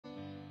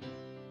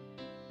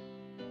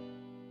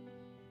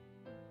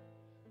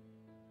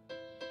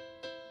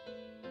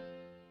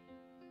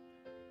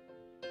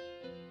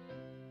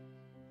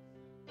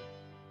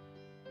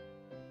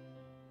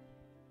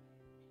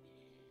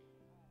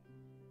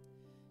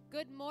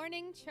Good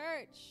morning,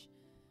 church.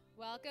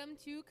 Welcome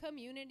to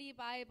Community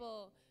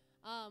Bible.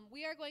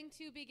 We are going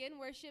to begin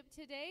worship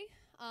today.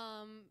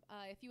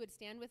 If you would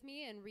stand with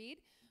me and read.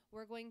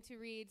 We're going to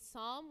read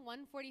Psalm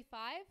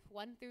 145,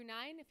 1 through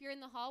 9. If you're in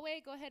the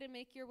hallway, go ahead and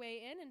make your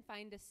way in and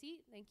find a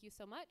seat. Thank you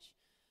so much.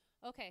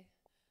 Okay.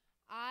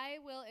 I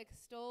will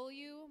extol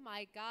you,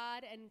 my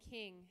God and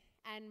King,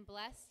 and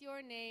bless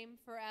your name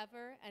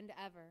forever and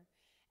ever.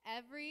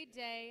 Every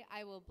day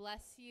I will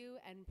bless you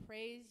and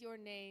praise your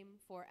name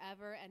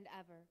forever and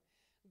ever.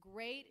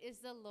 Great is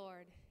the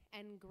Lord,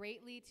 and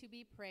greatly to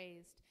be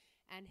praised,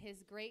 and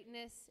his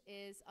greatness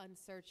is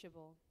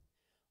unsearchable.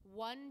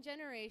 One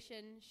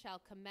generation shall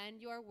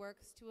commend your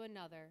works to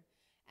another,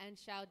 and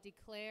shall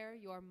declare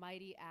your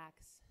mighty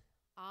acts.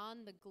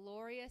 On the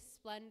glorious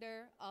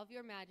splendor of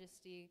your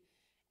majesty,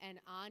 and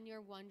on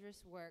your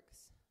wondrous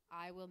works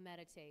I will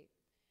meditate.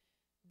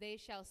 They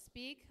shall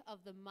speak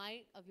of the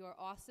might of your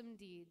awesome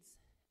deeds,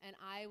 and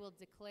I will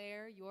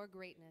declare your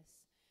greatness.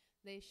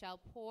 They shall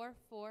pour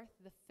forth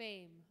the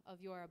fame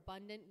of your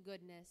abundant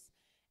goodness,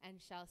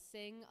 and shall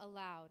sing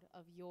aloud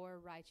of your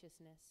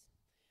righteousness.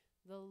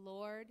 The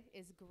Lord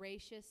is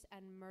gracious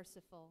and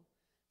merciful,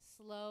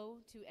 slow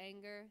to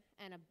anger,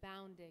 and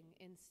abounding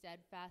in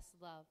steadfast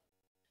love.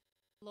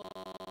 The Lord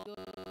is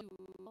good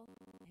to all,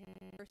 his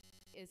mercy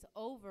is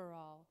over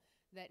all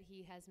that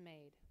he has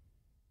made.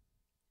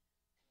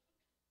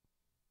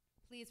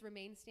 Please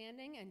remain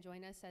standing and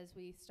join us as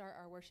we start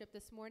our worship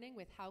this morning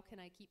with How Can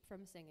I Keep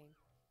From Singing?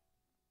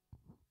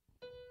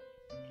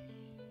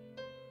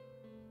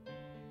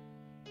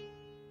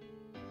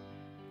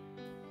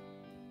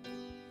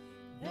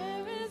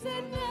 There is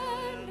an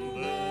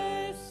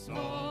endless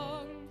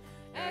song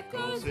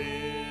echoes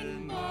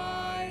in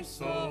my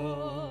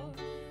soul.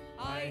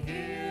 I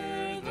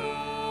hear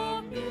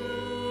the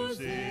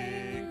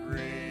music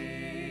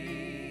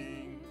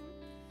ring,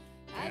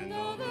 and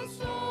though the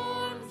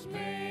storms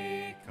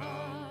may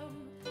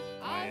come,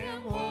 I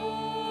am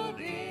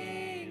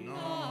holding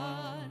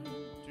on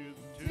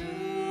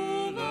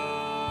to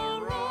the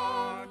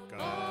rock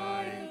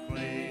I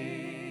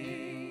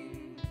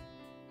cling.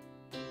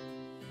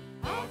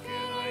 How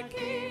can I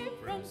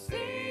keep from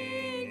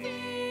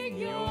singing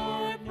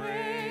your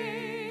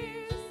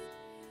praise?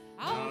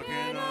 How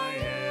can I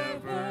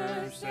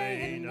ever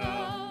say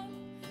enough?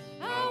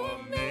 How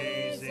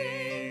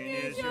amazing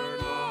is your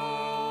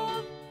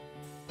love?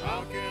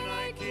 How can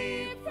I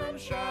keep from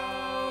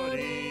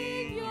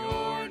shouting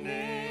your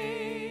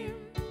name?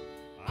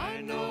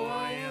 I know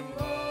I am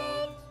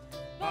loved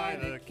by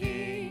the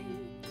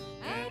King,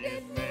 and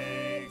it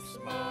makes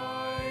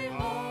my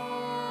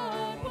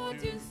heart want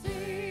to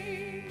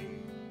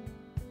sing.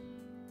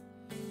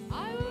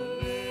 I will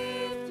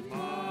lift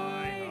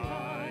my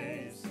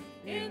eyes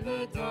in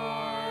the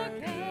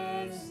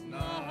darkest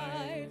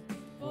night,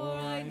 for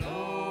I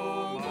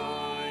know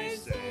my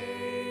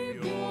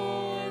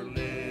Savior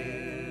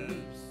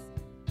lives.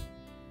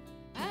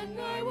 And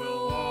I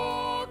will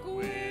walk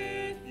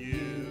with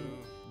you,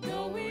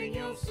 knowing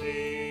you'll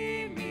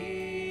see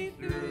me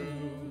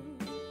through,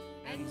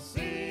 and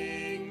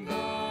sing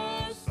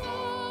the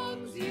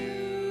songs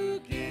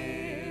you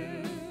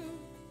give.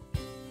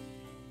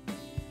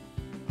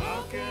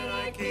 How can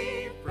I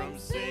keep from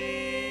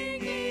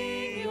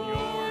singing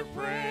your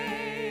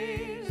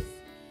praise?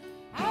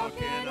 How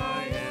can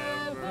I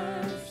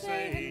ever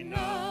say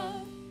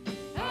enough?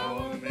 How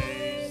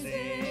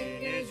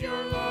amazing is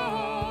your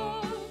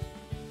love?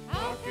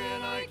 How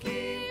can I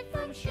keep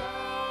from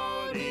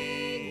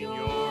shouting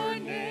your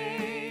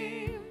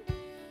name?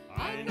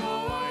 I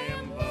know I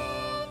am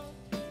loved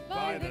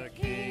by the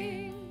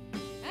King,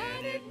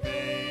 and it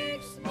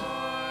makes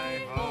my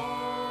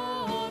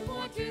heart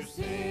want to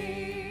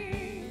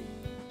sing.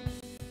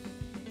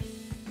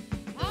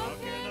 How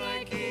can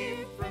I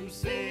keep from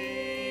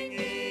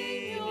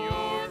singing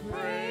your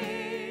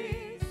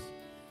praise?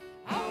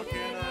 How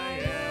can I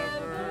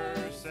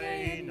ever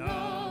say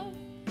enough?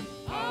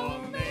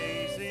 How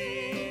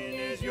amazing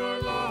is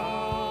your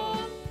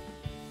love?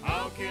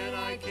 How can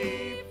I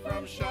keep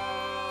from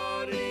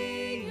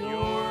shouting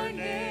your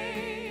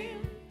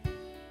name?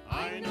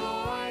 I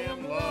know I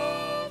am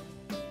loved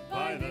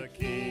by the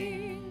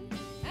King,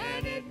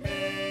 and it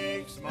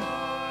makes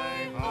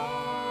my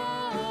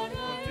heart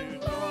want to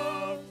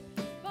love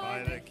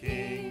by the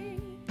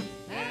King,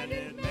 and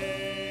it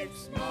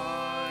makes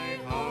my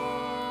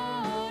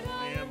heart.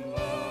 I am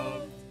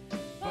loved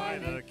by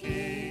the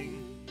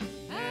King,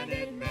 and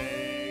it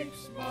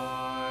makes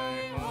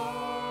my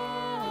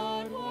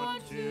heart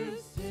want to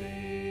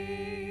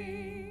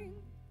sing.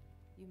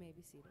 You may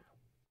be seated.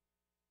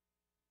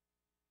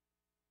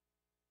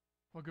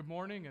 Well, good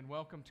morning and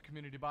welcome to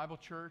Community Bible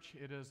Church.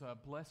 It is a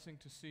blessing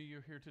to see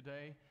you here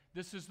today.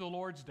 This is the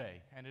Lord's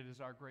Day, and it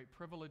is our great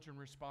privilege and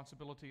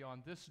responsibility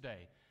on this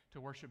day to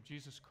worship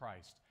Jesus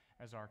Christ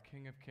as our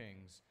King of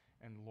Kings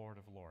and Lord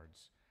of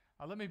Lords.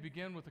 Let me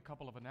begin with a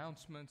couple of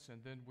announcements,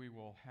 and then we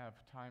will have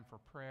time for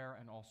prayer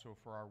and also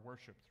for our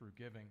worship through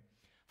giving.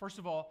 First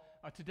of all,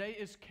 today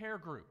is care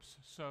groups,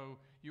 so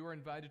you are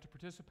invited to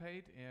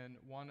participate in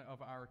one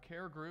of our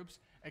care groups,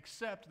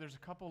 except there's a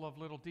couple of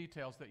little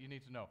details that you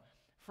need to know.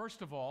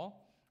 First of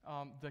all,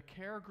 the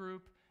care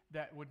group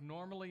that would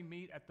normally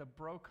meet at the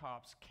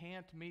Brokops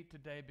can't meet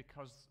today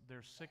because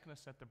there's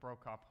sickness at the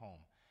Brokop home.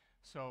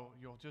 So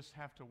you'll just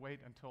have to wait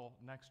until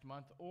next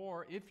month.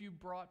 Or if you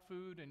brought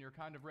food and you're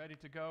kind of ready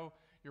to go,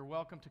 you're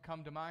welcome to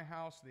come to my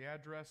house. The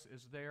address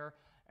is there,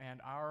 and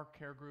our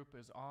care group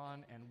is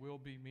on and will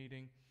be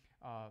meeting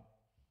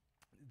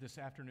this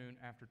afternoon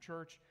after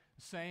church.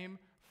 Same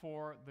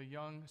for the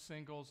young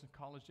singles and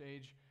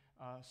college-age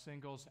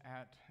singles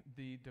at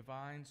the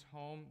Divine's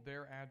home.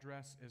 Their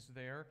address is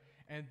there.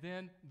 And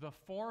then the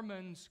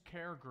Foreman's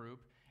Care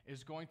Group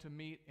is going to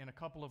meet in a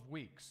couple of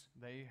weeks.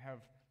 They have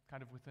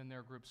kind of within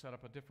their group set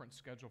up a different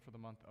schedule for the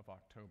month of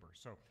October.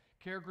 So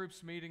care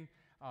groups meeting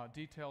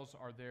details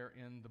are there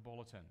in the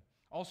bulletin.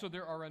 Also,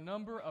 there are a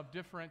number of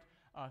different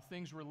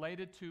things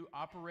related to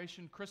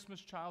Operation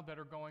Christmas Child that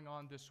are going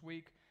on this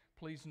week.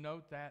 Please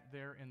note that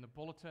there in the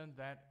bulletin.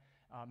 That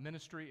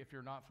ministry, if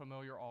you're not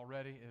familiar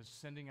already, is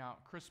sending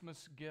out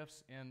Christmas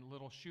gifts in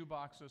little shoe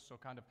boxes, so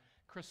kind of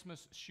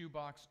Christmas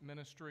shoebox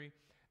ministry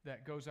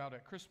that goes out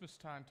at Christmas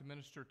time to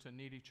minister to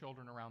needy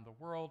children around the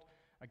world.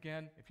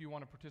 Again, if you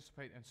want to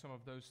participate in some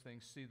of those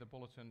things, see the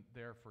bulletin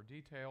there for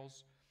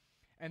details.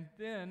 And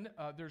then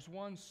there's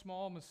one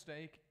small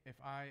mistake, if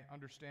I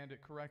understand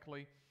it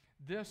correctly.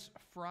 This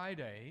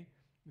Friday,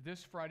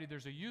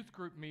 there's a youth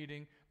group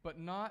meeting, but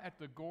not at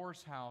the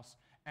Gore's house,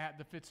 at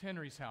the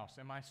Fitzhenry's house.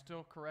 Am I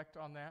still correct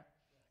on that?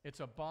 It's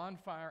a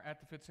bonfire at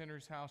the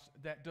Fitzhenry's house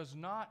that does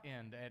not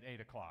end at 8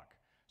 o'clock.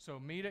 So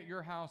meet at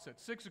your house at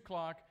 6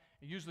 o'clock.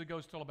 It usually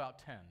goes till about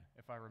 10,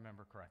 if I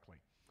remember correctly.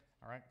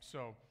 All right,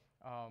 so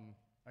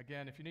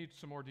again, if you need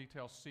some more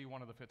details, see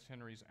one of the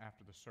Fitzhenrys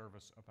after the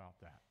service about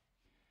that.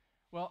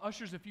 Well,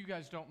 ushers, if you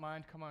guys don't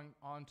mind coming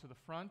on to the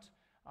front,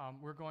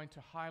 we're going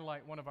to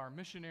highlight one of our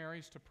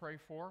missionaries to pray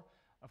for.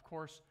 Of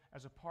course,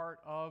 as a part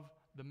of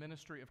the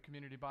ministry of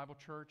Community Bible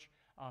Church,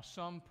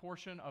 some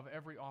portion of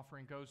every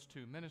offering goes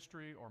to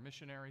ministry or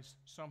missionaries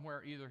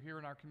somewhere, either here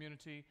in our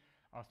community,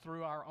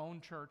 through our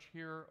own church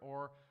here,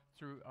 or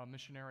through a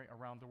missionary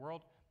around the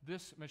world.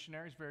 This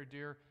missionary is very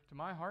dear to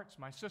my heart. It's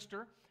my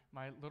sister.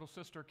 My little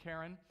sister,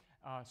 Karen,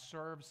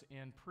 serves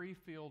in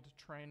pre-field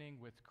training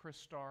with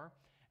Christar.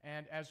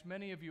 And as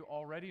many of you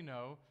already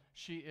know,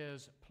 she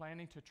is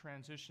planning to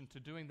transition to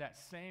doing that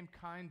same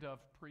kind of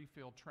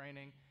pre-field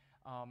training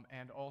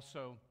and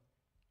also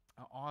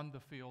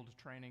on-the-field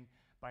training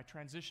by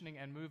transitioning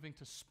and moving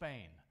to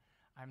Spain.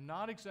 I'm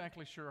not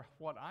exactly sure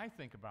what I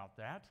think about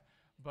that,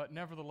 but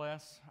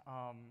nevertheless,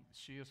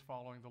 she is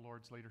following the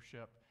Lord's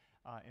leadership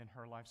in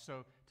her life.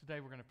 So today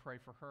we're going to pray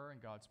for her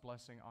and God's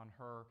blessing on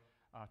her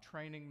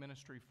training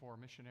ministry for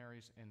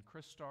missionaries in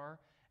Christar,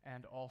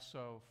 and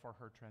also for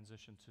her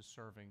transition to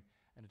serving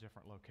in a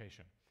different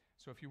location.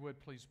 So if you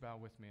would, please bow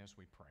with me as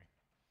we pray.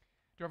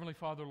 Dear Heavenly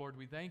Father, Lord,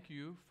 we thank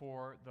you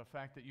for the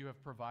fact that you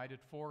have provided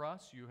for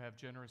us. You have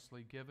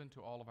generously given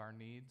to all of our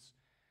needs.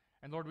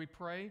 And Lord, we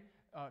pray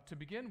to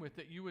begin with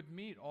that you would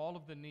meet all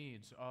of the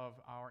needs of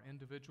our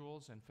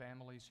individuals and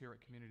families here at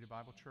Community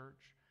Bible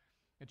Church,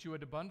 that you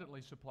would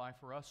abundantly supply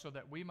for us so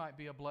that we might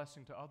be a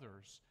blessing to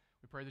others.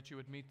 We pray that you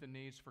would meet the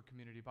needs for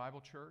Community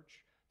Bible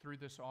Church through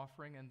this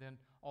offering, and then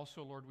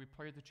also, Lord, we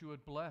pray that you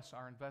would bless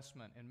our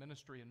investment in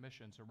ministry and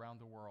missions around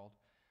the world.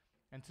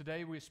 And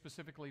today we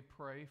specifically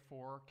pray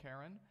for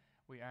Karen.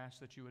 We ask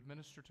that you would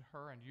minister to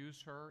her and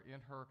use her in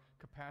her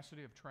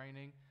capacity of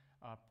training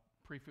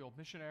pre-field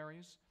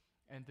missionaries.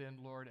 And then,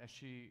 Lord, as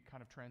she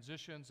kind of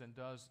transitions and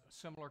does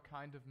similar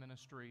kind of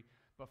ministry,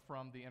 but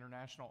from the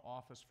international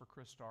office for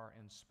Christar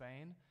in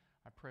Spain,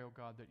 I pray, oh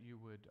God, that you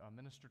would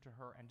minister to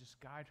her and just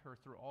guide her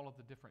through all of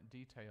the different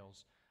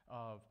details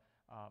of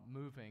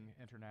moving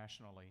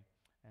internationally.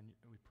 And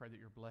we pray that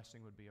your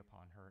blessing would be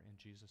upon her in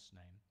Jesus'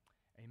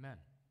 name. Amen.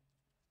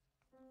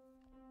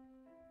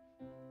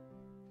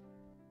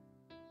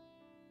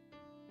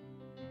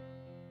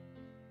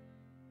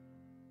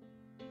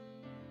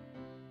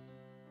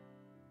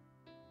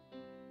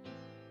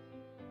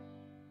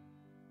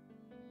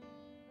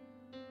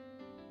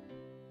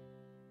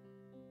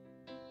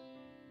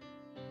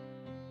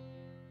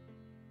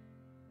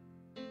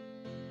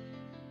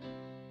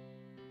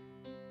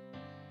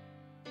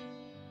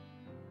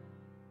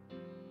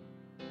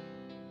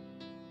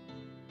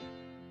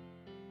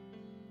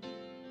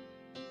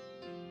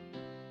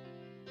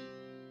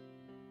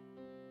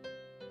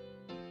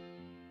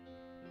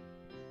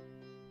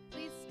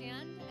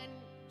 Stand and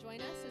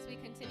join us as we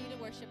continue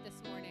to worship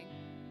this morning.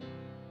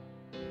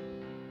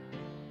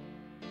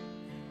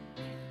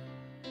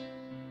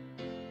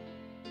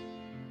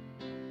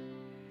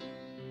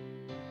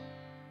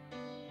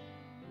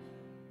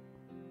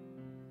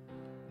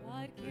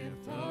 What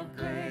gift of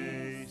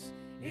grace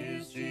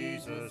is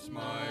Jesus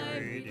my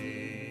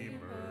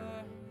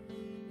Redeemer?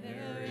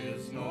 There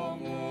is no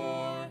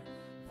more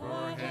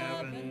for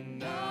heaven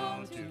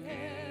now to give.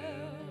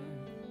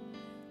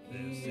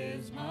 This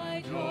is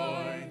my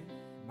joy,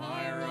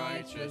 my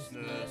righteousness.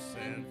 righteousness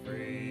and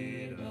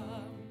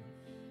freedom,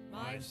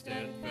 my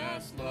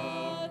steadfast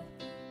love,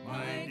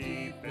 my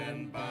deep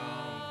and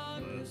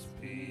boundless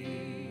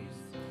peace.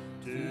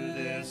 To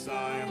this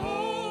I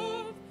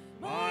hope,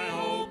 my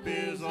hope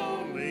is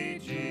only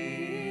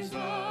Jesus,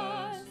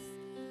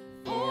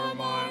 for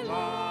my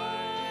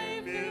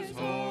life is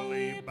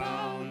wholly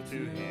bound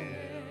to His.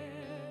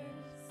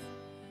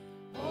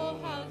 Oh,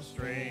 how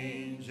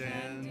strange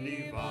and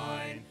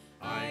divine,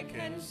 I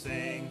can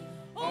sing,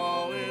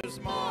 all is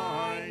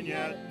mine,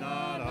 yet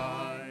not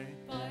I,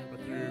 but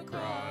through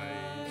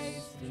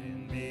Christ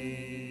in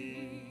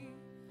me.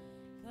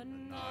 The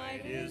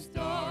night is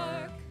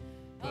dark,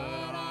 but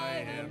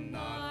I am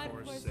not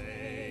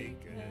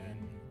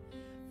forsaken,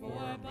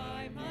 for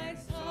by my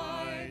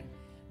side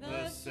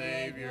the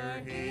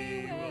Savior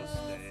He will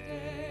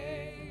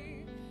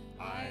stay.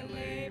 I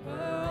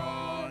labor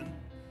on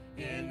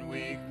in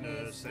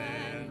weakness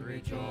and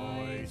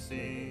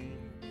rejoicing,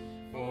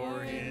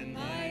 for in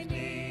my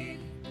need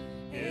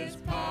His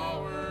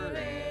power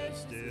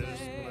is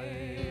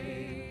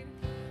displayed.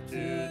 To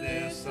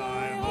this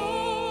I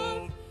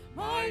hope,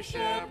 my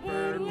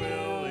shepherd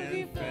will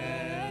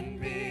defend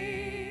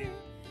me.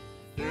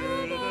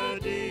 Through the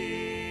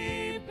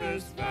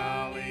deepest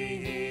valley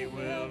He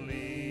will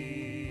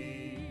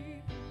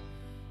lead.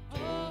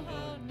 Oh,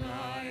 the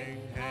night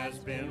has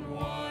been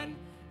won,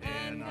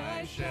 and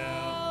I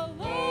shall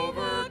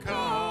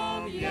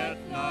overcome, yet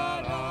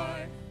not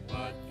I,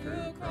 but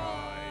through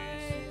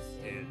Christ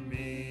in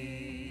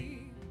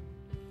me.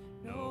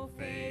 No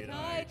fate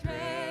I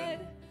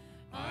dread,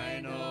 I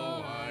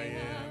know I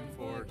am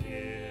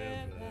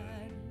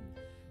forgiven.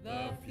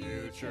 The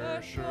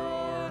future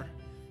sure,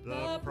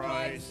 the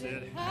price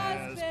it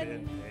has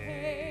been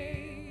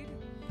paid.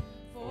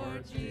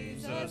 For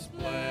Jesus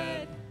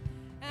bled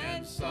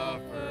and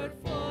suffered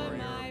for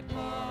my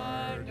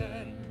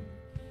pardon,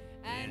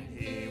 and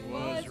He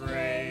was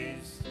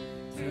raised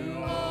to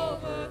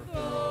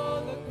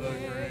overthrow the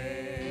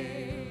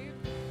grave.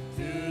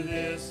 To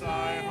this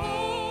I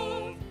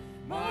hold,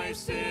 my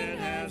sin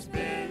has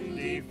been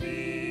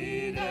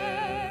defeated.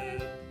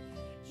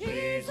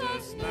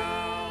 Jesus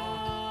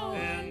now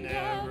and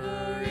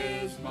ever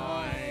is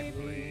my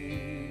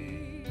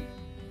plea.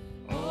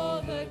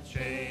 Oh, the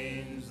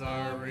chains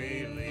are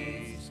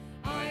released,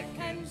 I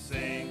can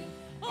sing,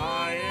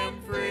 I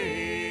am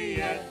free,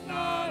 yet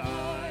not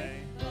I,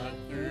 but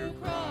through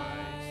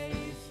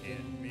Christ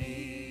in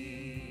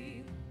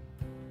me.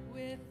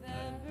 With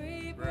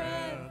every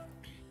breath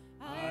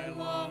I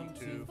long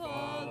to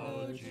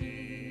follow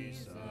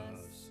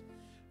Jesus,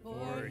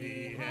 for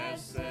He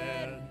has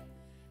said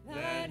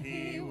that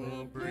He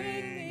will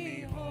bring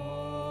me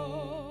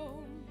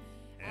home.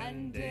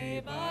 And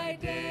day by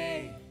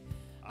day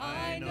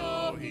I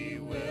know He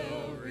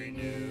will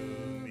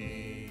renew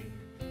me,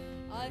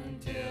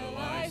 until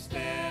I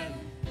stand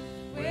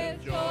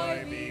with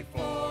joy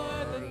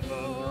before the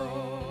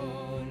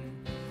throne.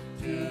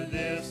 To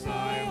this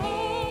I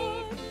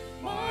hope,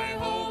 my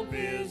hope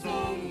is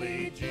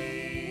only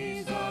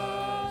Jesus.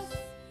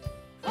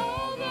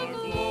 All the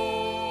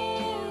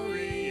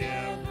glory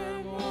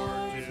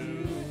evermore to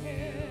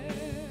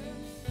Him.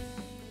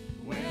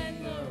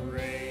 When the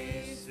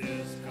race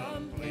is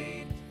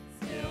complete,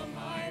 still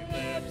my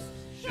lips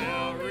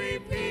shall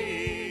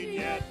repeat,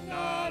 yet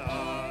not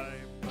I,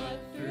 but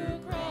through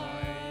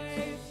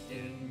Christ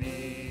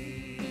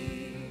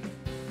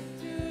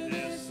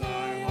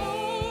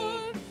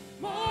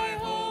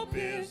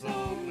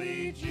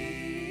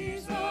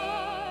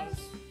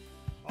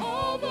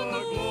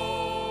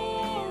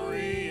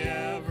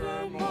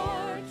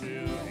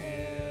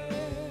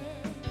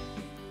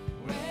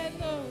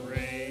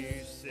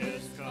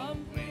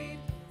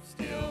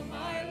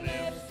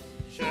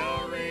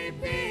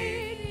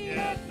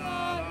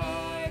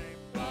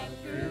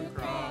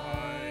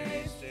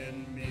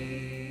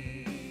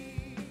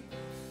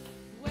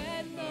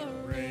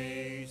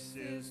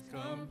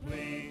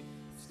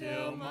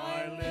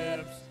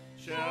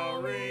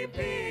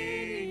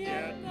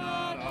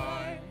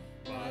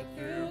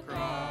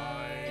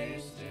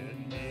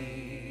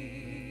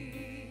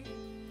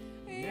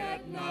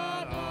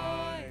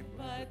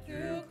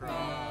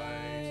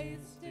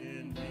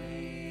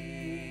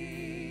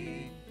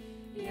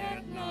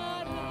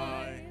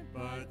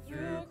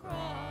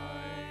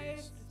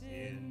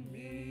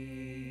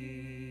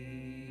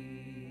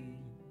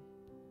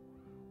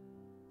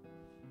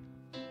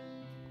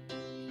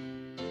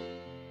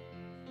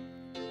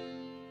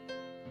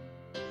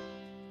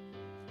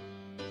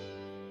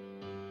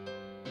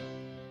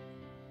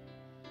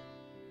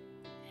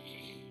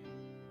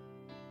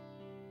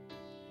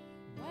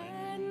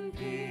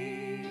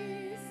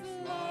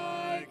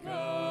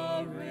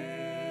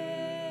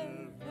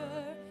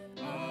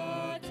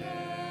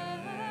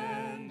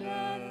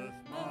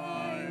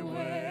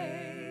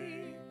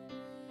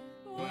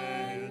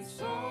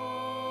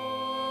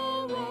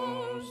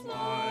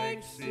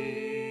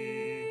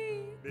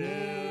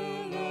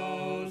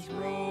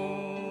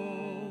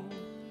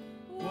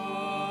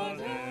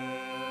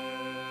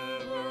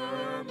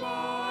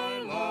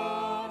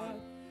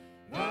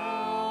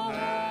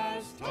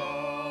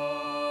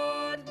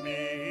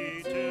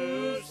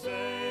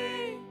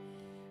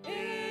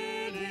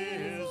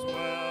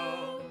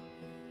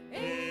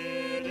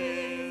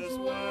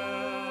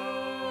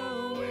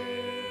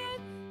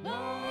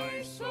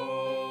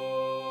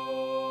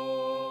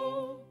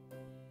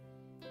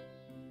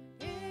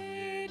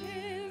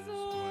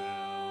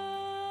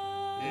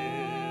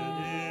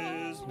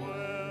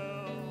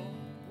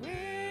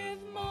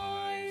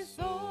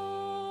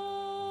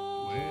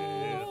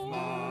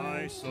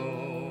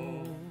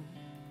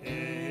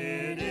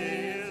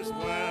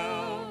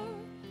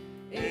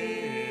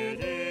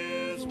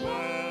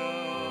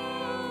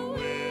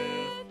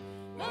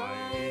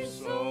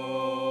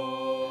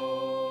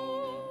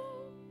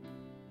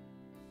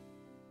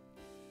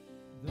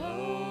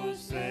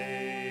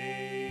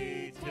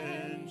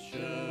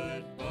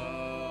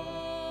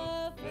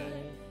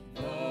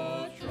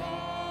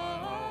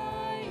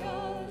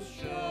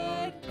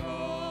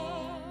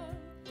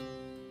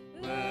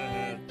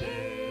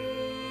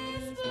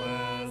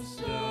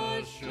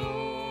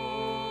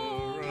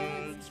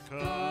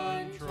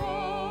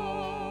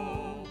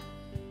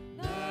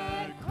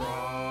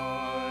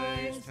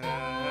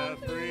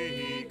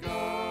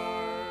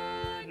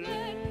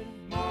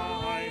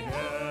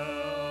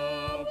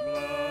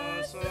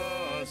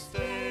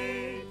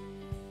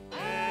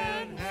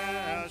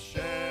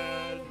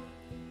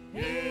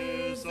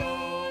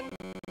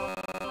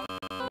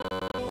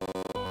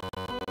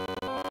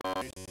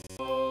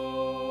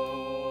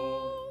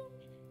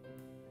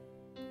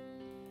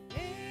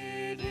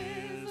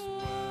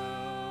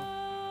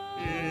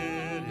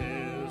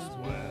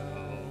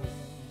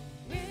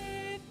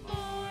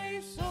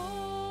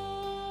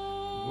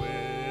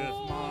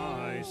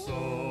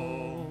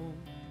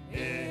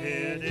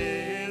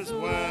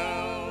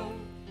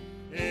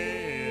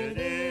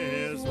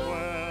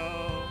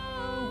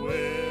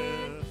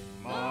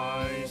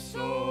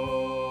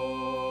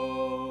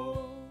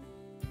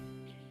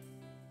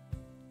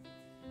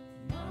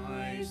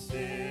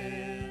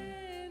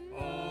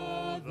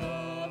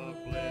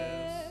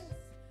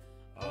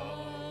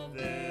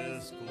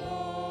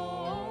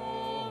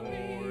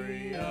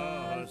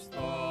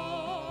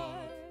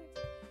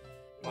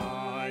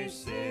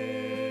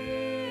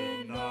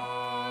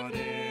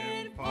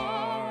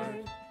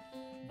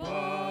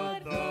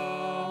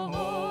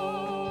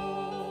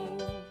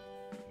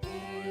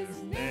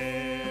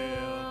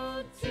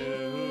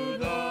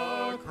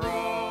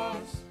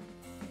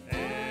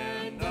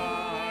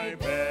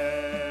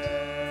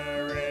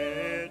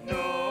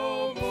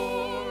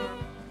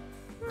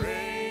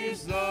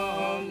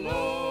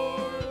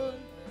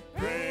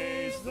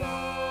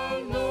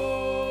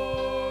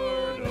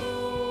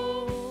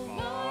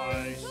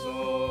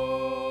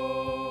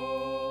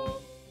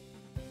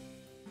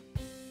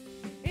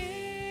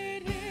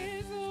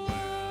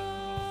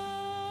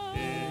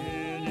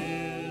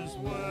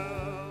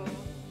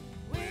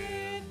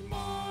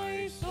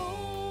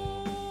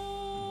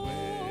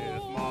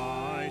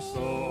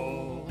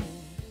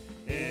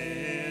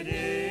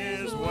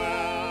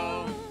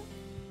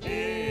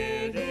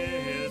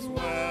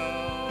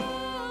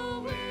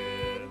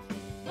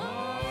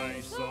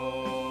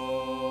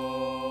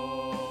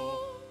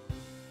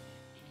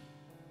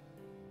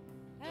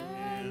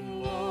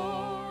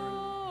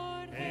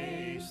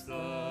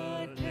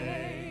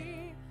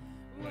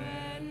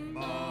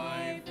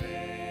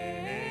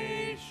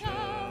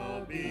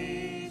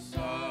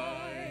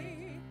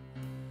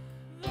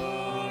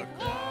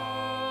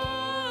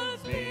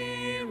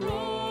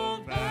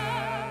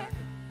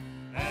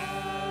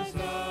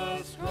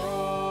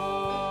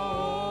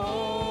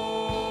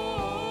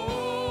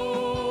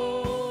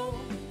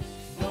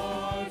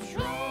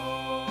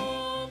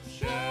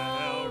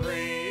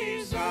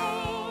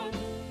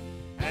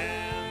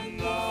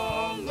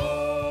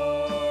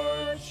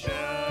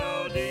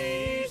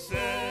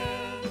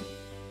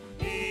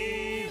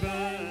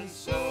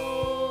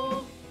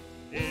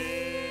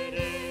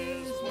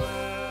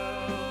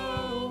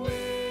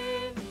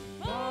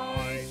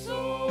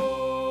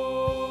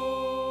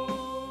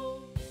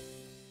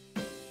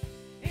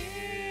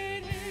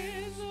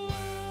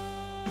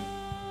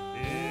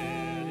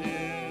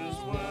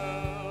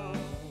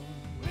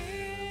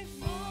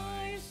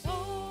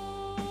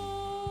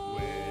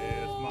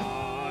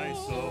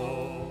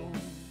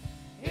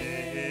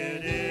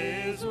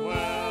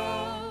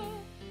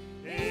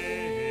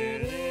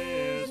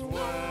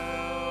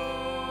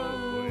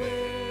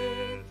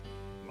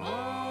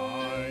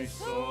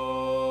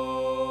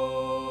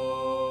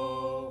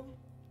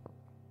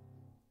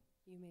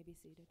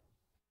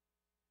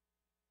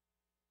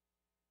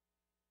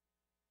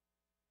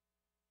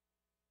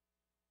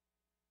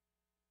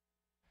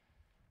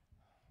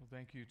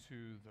Thank you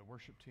to the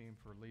worship team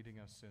for leading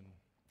us in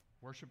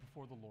worship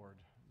before the Lord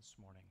this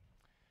morning.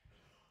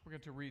 We're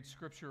going to read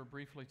Scripture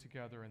briefly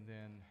together, and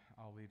then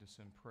I'll lead us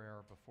in prayer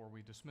before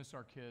we dismiss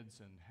our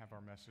kids and have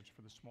our message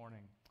for this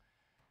morning.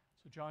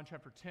 So John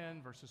chapter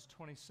 10, verses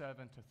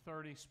 27 to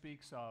 30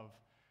 speaks of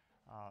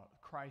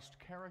Christ's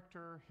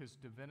character, his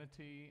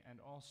divinity, and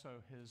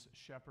also his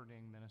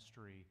shepherding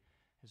ministry,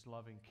 his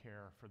loving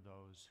care for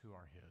those who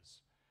are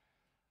his.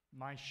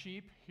 My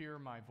sheep hear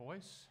my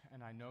voice,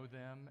 and I know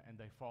them, and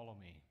they follow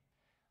me.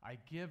 I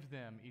give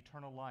them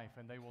eternal life,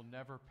 and they will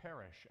never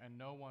perish, and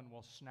no one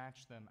will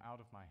snatch them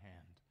out of my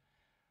hand.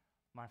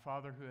 My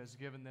Father who has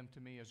given them to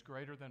me is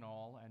greater than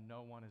all, and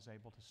no one is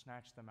able to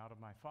snatch them out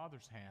of my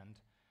Father's hand.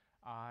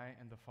 I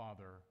and the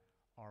Father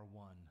are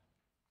one.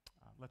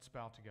 Let's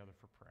bow together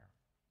for prayer.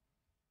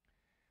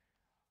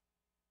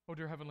 Oh,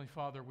 dear Heavenly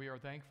Father, we are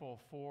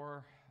thankful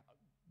for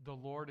the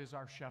Lord is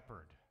our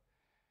shepherd,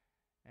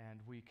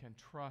 and we can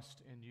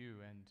trust in you.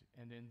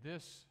 And in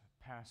this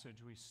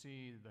passage, we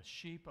see the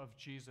sheep of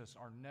Jesus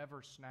are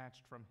never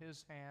snatched from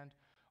his hand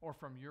or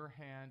from your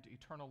hand.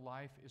 Eternal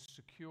life is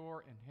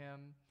secure in him.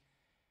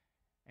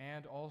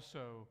 And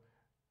also,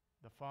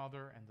 the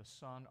Father and the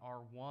Son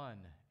are one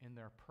in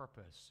their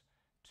purpose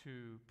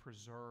to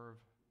preserve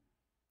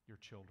your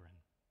children.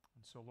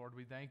 And so, Lord,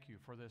 we thank you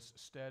for this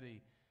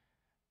steady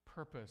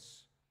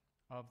purpose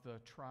of the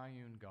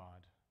triune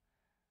God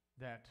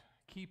that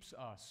keeps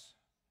us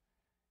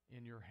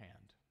in your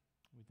hand.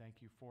 We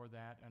thank you for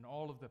that and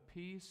all of the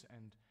peace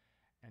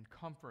and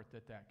comfort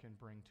that can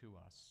bring to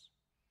us.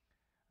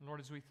 And Lord,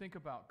 as we think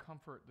about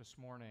comfort this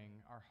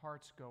morning, our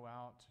hearts go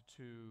out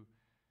to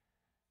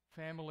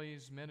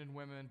families, men and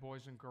women,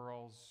 boys and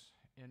girls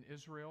in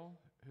Israel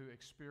who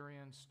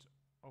experienced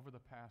over the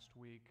past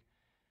week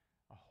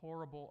a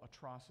horrible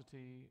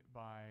atrocity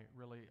by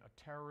really a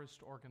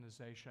terrorist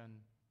organization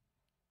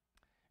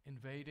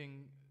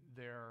invading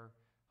their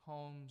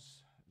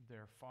homes,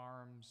 their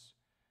farms,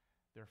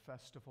 their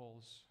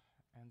festivals.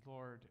 And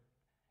Lord,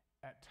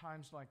 at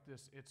times like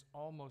this, it's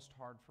almost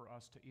hard for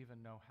us to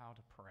even know how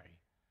to pray.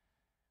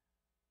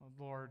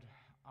 Lord,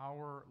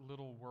 our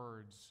little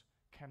words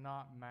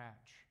cannot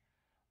match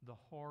the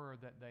horror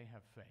that they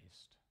have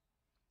faced.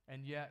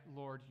 And yet,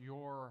 Lord,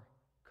 your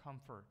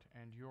comfort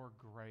and your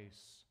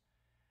grace,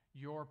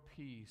 your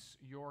peace,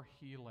 your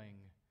healing,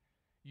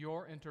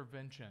 your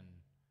intervention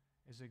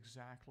is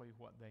exactly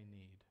what they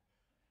need.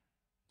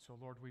 So,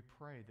 Lord, we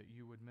pray that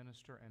you would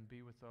minister and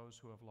be with those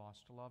who have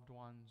lost loved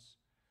ones,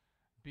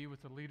 be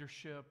with the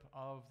leadership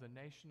of the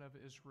nation of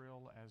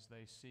Israel as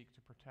they seek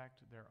to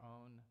protect their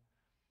own.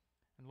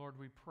 And Lord,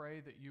 we pray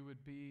that you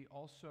would be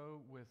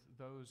also with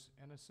those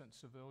innocent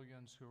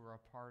civilians who are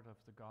a part of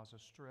the Gaza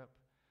Strip,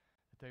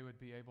 that they would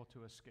be able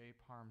to escape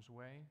harm's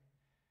way.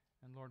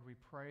 And Lord, we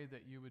pray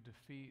that you would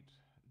defeat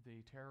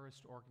the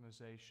terrorist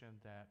organization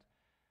that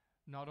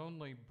not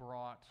only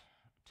brought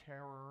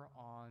terror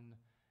on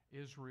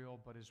Israel,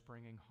 but is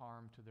bringing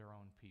harm to their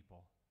own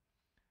people.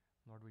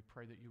 Lord, we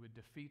pray that you would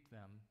defeat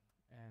them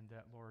and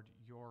that, Lord,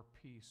 your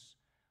peace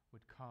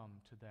would come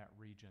to that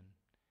region.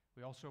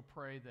 We also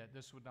pray that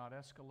this would not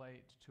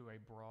escalate to a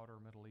broader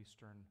Middle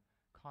Eastern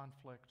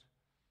conflict.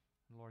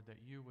 And Lord, that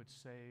you would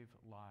save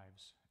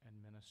lives and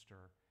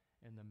minister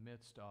in the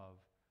midst of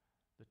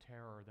the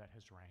terror that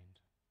has reigned.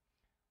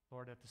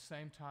 Lord, at the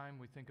same time,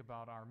 we think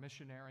about our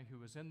missionary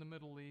who is in the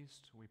Middle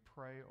East. We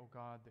pray, oh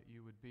God, that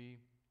you would be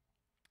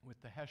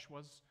with the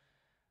Heshwas,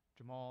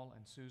 Jamal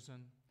and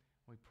Susan.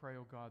 We pray,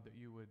 oh God, that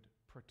you would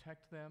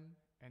protect them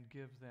and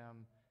give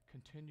them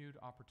continued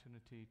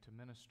opportunity to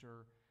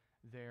minister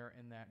there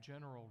in that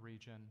general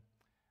region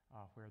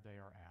where they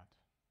are at.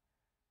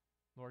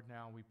 Lord,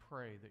 now we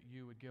pray that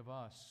you would give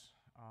us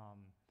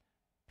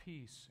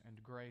peace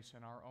and grace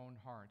in our own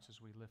hearts as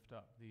we lift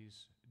up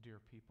these dear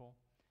people.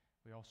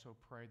 We also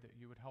pray that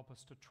you would help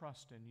us to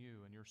trust in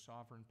you and your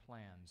sovereign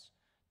plans.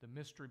 The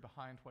mystery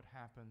behind what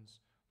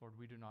happens, Lord,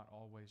 we do not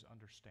always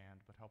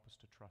understand, but help us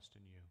to trust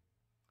in you.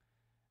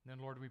 And then,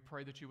 Lord, we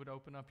pray that you would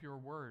open up your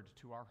word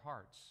to our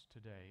hearts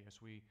today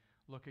as we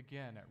look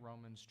again at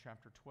Romans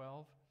chapter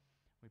 12.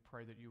 We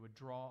pray that you would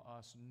draw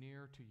us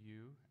near to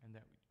you and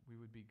that we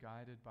would be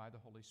guided by the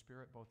Holy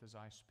Spirit, both as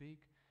I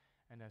speak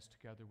and as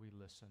together we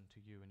listen to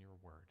you and your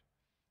word.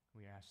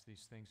 We ask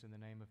these things in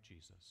the name of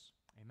Jesus.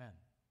 Amen.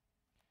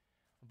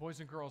 Boys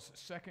and girls,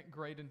 second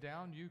grade and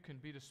down, you can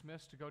be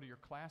dismissed to go to your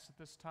class at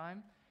this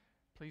time.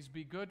 Please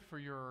be good for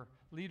your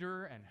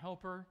leader and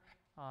helper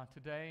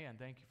today, and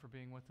thank you for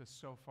being with us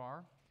so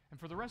far. And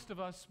for the rest of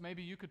us,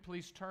 maybe you could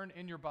please turn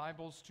in your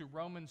Bibles to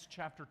Romans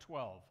chapter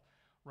 12.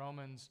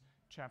 Romans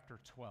chapter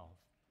 12.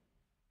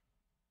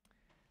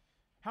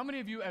 How many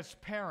of you as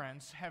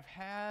parents have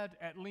had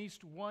at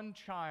least one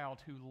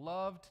child who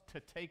loved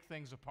to take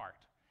things apart?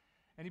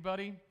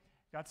 Anybody?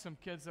 Got some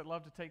kids that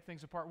love to take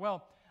things apart?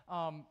 Well,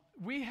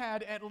 we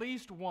had at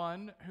least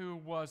one who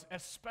was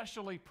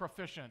especially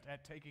proficient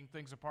at taking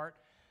things apart.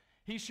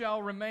 He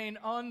shall remain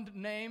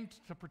unnamed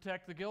to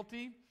protect the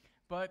guilty,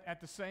 but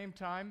at the same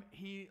time,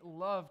 he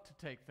loved to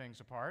take things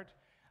apart.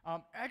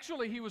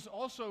 Actually, he was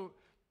also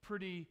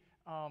pretty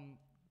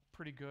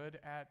good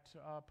at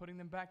putting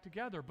them back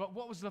together. But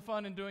what was the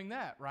fun in doing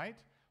that, right?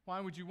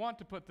 Why would you want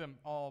to put them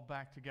all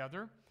back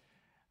together?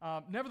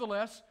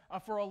 Nevertheless,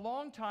 for a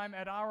long time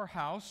at our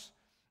house,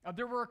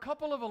 there were a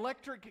couple of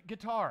electric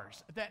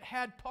guitars that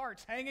had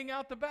parts hanging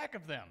out the back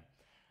of them.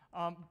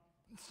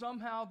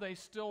 Somehow they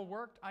still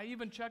worked. I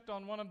even checked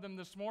on one of them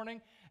this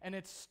morning, and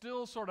it's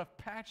still sort of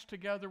patched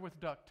together with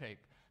duct tape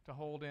to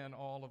hold in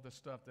all of the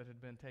stuff that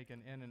had been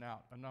taken in and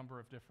out a number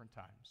of different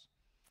times.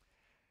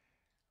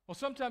 Well,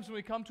 sometimes when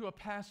we come to a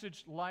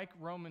passage like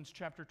Romans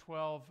chapter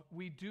 12,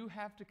 we do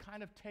have to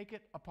kind of take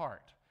it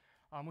apart.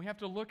 We have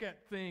to look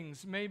at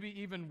things,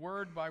 maybe even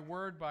word by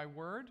word by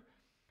word.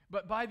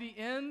 But by the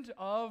end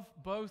of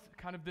both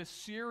kind of this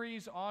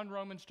series on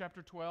Romans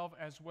chapter 12,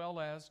 as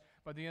well as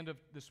by the end of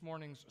this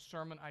morning's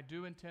sermon, I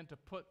do intend to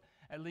put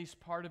at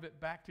least part of it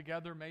back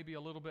together, maybe a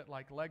little bit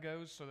like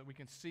Legos, so that we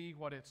can see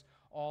what it's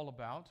all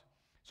about.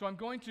 So I'm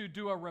going to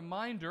do a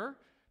reminder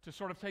to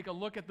sort of take a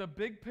look at the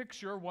big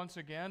picture once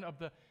again of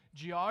the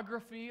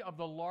geography of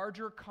the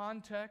larger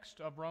context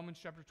of Romans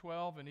chapter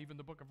 12 and even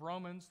the book of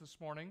Romans this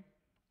morning.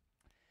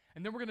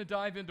 And then we're going to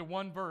dive into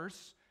one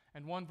verse,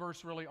 and one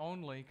verse really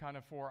only kind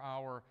of for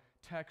our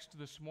text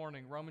this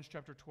morning, Romans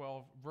chapter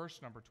 12,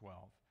 verse number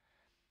 12.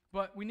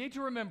 But we need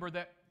to remember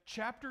that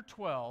chapter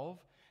 12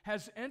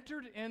 has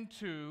entered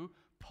into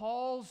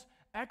Paul's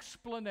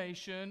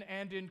explanation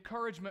and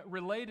encouragement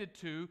related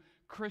to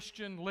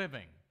Christian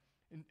living.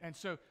 And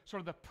so sort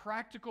of the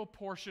practical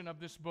portion of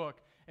this book,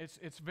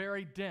 it's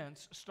very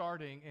dense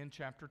starting in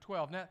chapter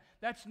 12. Now,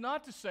 that's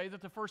not to say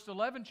that the first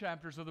 11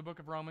 chapters of the book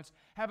of Romans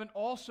haven't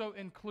also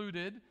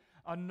included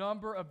a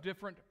number of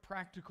different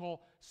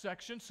practical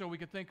sections. So we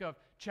could think of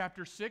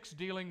chapter 6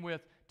 dealing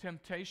with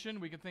temptation.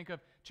 We could think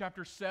of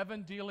chapter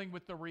 7 dealing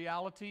with the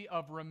reality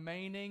of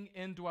remaining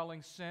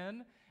indwelling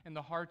sin in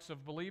the hearts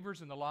of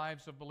believers, in the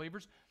lives of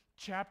believers.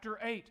 Chapter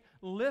 8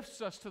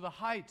 lifts us to the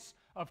heights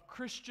of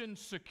Christian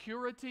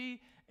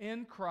security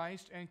in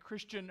Christ and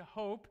Christian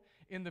hope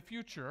in the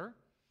future.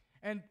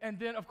 And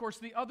then, of course,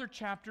 the other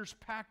chapters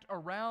packed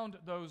around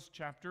those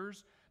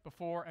chapters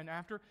before and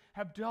after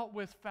have dealt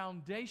with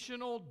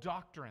foundational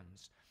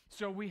doctrines.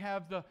 So we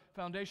have the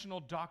foundational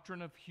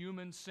doctrine of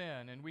human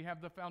sin, and we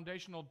have the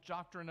foundational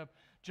doctrine of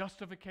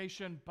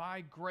justification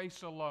by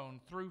grace alone,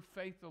 through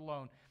faith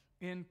alone,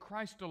 in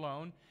Christ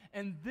alone.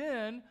 And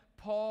then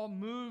Paul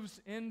moves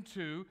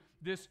into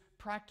this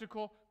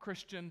practical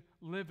Christian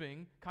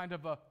living, kind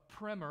of a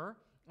primer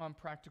on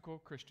practical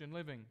Christian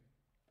living.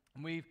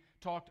 And we've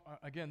talked,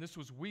 again, this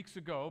was weeks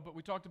ago, but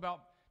we talked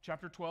about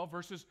chapter 12,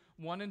 verses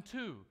 1 and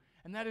 2.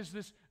 And that is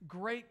this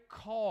great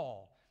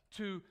call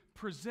to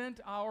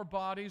present our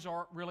bodies,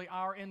 or really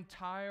our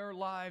entire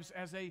lives,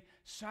 as a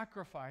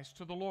sacrifice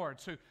to the Lord,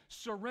 to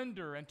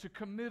surrender and to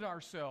commit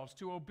ourselves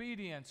to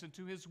obedience and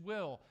to His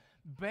will,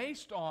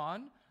 based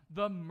on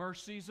the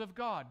mercies of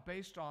God,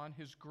 based on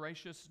His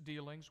gracious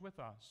dealings with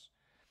us.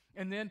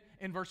 And then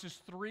in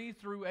verses 3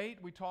 through 8,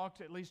 we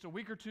talked at least a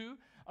week or two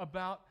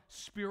about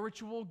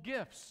spiritual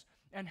gifts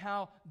and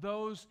how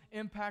those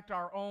impact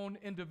our own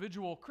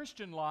individual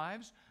Christian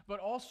lives, but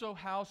also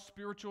how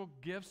spiritual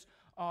gifts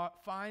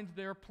find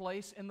their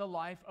place in the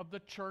life of the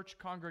church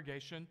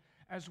congregation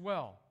as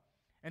well.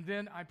 And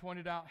then I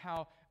pointed out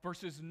how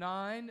verses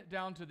 9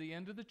 down to the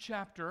end of the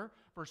chapter,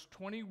 verse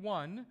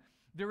 21,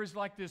 there is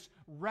like this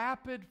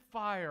rapid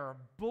fire,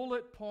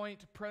 bullet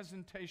point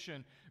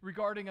presentation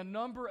regarding a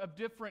number of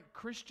different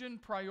Christian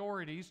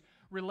priorities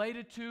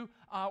related to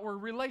our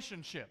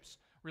relationships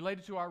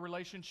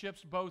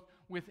both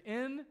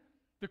within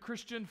the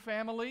Christian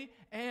family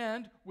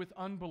and with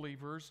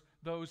unbelievers,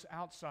 those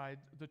outside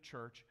the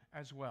church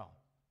as well.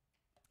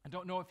 I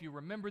don't know if you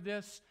remember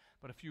this,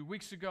 but a few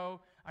weeks ago,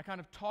 I kind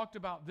of talked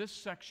about this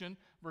section,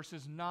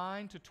 verses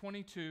 9 to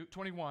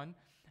 21,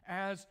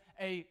 as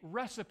a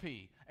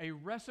recipe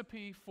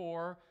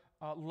for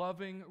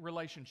loving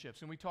relationships.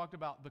 And we talked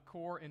about the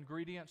core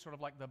ingredient, sort of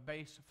like the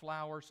base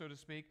flour, so to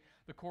speak.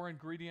 The core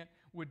ingredient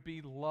would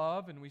be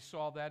love, and we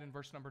saw that in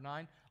verse number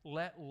 9.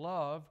 Let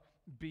love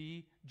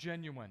be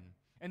genuine.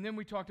 And then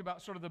we talked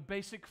about sort of the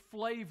basic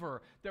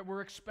flavor that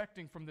we're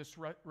expecting from this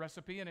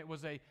recipe, and it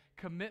was a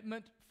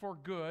commitment for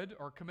good,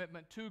 or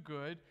commitment to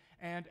good,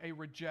 and a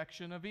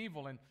rejection of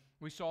evil. And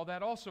we saw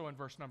that also in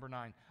verse number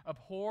 9.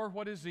 Abhor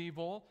what is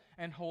evil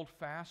and hold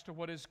fast to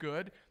what is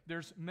good.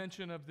 There's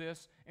mention of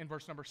this in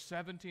verse number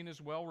 17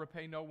 as well.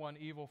 Repay no one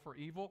evil for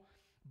evil,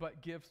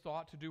 but give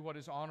thought to do what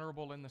is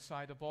honorable in the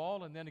sight of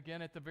all. And then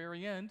again at the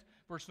very end,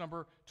 verse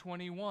number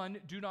 21,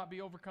 do not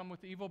be overcome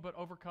with evil, but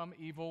overcome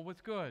evil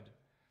with good.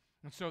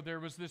 And so there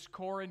was this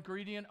core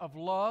ingredient of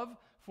love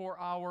for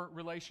our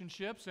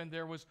relationships, and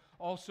there was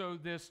also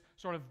this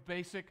sort of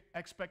basic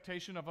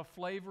expectation of a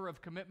flavor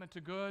of commitment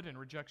to good and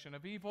rejection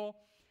of evil.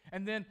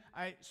 And then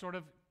I sort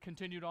of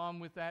continued on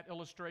with that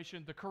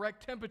illustration. The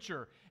correct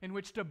temperature in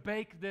which to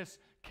bake this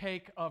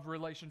cake of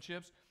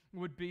relationships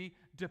would be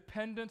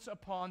dependence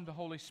upon the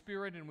Holy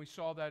Spirit, and we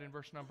saw that in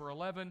verse number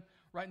 11.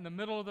 Right in the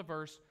middle of the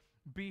verse,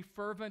 be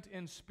fervent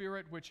in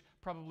spirit, which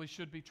probably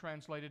should be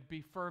translated,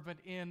 be fervent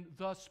in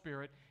the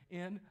Spirit,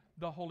 in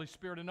the Holy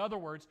Spirit. In other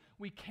words,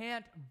 we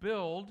can't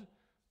build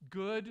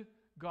good,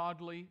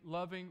 godly,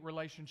 loving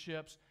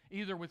relationships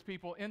either with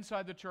people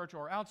inside the church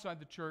or outside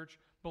the church,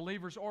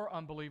 believers or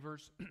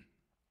unbelievers,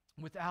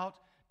 without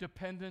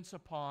dependence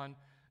upon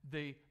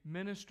the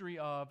ministry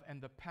of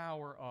and the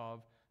power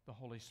of the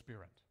Holy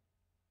Spirit.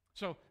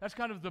 So that's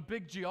kind of the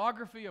big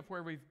geography of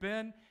where we've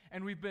been,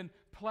 and we've been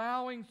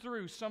plowing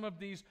through some of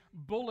these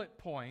bullet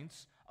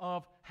points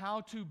of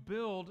how to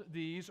build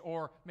these,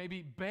 or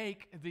maybe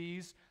bake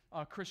these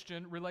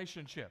Christian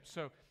relationships.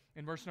 So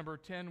in verse number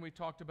 10, we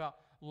talked about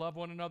love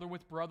one another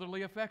with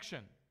brotherly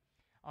affection.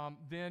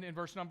 Then in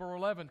verse number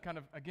 11, kind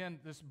of, again,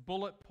 this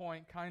bullet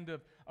point kind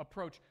of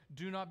approach.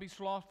 Do not be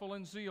slothful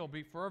in zeal,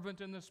 be fervent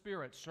in the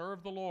Spirit,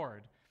 serve the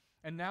Lord.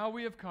 And now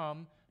we have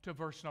come to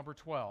verse number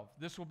 12.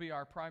 This will be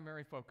our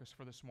primary focus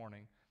for this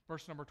morning.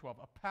 Verse number 12,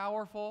 a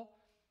powerful,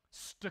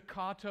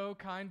 staccato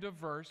kind of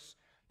verse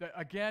that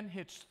again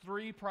hits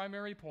three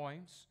primary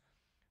points.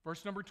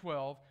 Verse number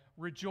 12,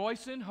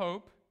 rejoice in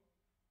hope,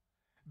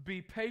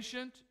 be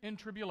patient in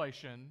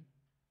tribulation,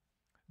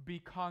 be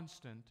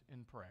constant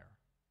in prayer.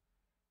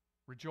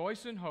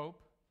 Rejoice in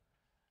hope,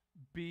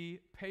 be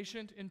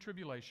patient in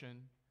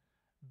tribulation,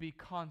 be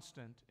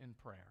constant in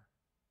prayer.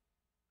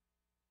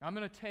 I'm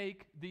going to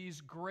take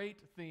these great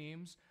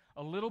themes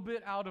a little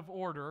bit out of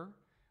order.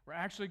 We're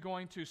actually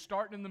going to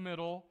start in the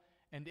middle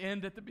and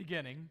end at the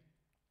beginning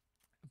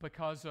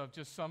because of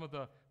just some of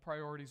the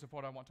priorities of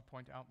what I want to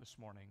point out this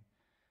morning.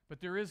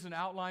 But there is an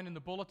outline in the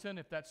bulletin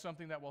if that's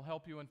something that will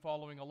help you in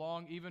following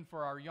along. Even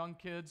for our young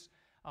kids,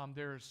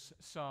 there's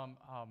some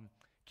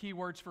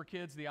keywords for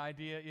kids. The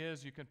idea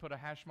is you can put a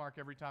hash mark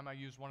every time I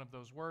use one of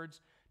those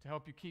words to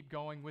help you keep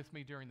going with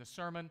me during the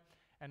sermon.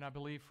 And I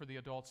believe for the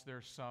adults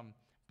there's some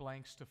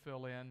blanks to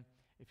fill in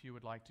if you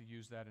would like to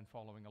use that in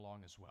following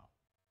along as well.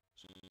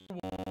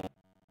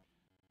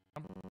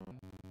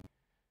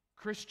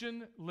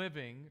 Christian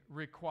living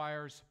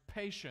requires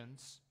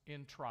patience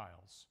in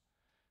trials.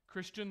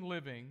 Christian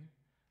living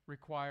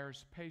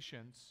requires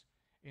patience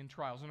in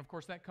trials. And of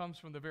course that comes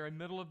from the very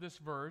middle of this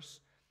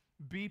verse,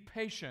 be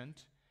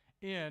patient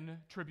in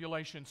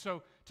tribulation.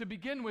 So to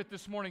begin with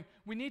this morning,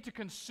 we need to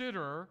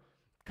consider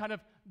kind of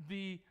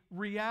the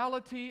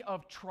reality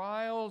of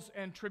trials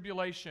and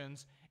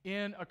tribulations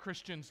in a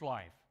Christian's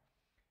life.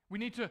 We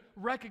need to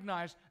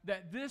recognize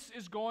that this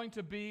is going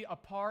to be a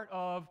part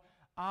of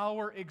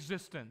our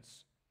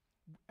existence.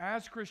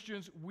 As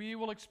Christians, we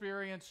will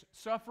experience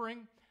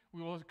suffering,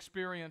 we will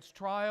experience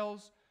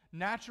trials,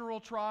 natural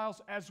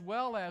trials, as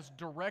well as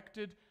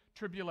directed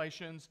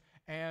tribulations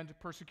and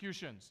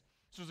persecutions.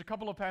 So there's a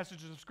couple of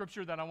passages of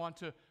Scripture that I want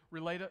to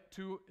relate it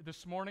to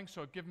this morning.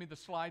 So give me the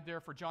slide there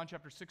for John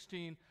chapter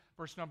 16,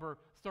 verse number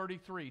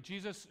 33.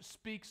 Jesus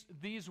speaks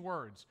these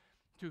words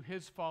to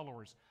his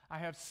followers. I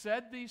have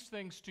said these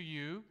things to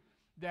you,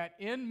 that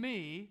in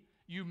me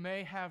you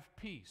may have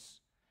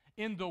peace.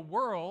 In the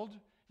world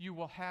you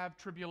will have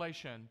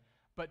tribulation,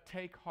 but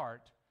take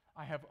heart,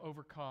 I have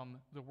overcome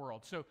the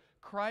world. So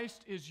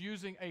Christ is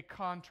using a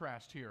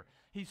contrast here.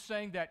 He's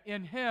saying that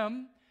in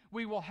him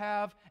we will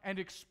have and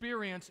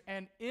experience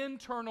an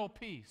internal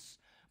peace.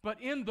 But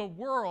in the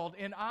world,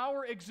 in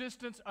our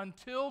existence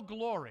until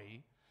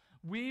glory,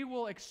 we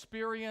will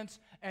experience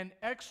an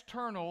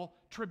external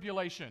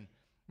tribulation.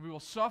 We will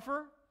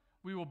suffer,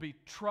 we will be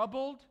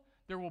troubled,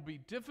 there will be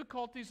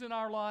difficulties in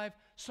our life,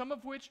 some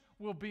of which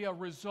will be a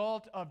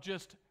result of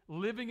just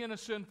living in a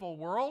sinful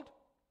world,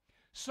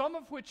 some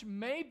of which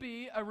may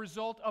be a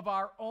result of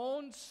our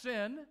own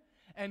sin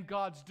and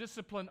God's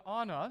discipline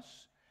on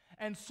us,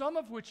 and some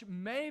of which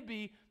may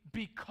be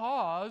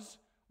because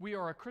we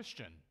are a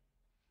Christian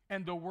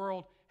and the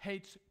world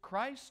hates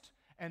Christ,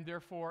 and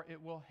therefore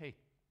it will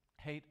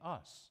hate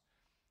us.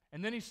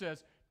 And then he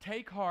says,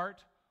 take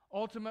heart,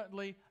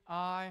 ultimately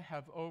I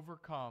have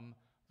overcome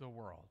the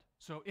world.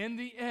 So in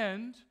the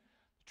end,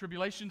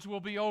 tribulations will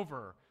be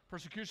over,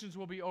 persecutions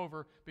will be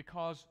over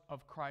because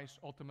of Christ's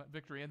ultimate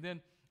victory. And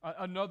then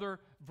another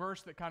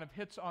verse that kind of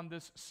hits on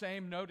this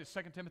same note is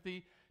 2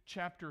 Timothy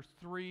chapter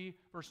 3,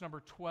 verse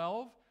number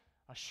 12.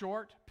 A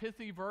short,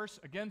 pithy verse,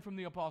 again from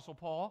the Apostle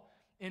Paul.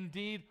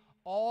 Indeed,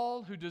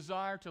 all who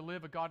desire to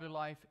live a godly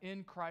life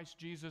in Christ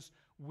Jesus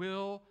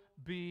will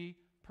be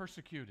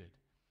persecuted.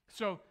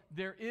 So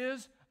there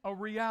is a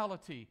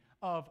reality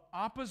of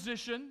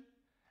opposition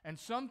and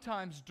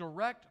sometimes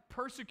direct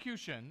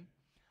persecution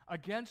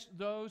against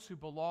those who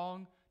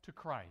belong to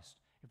Christ.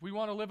 If we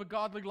want to live a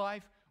godly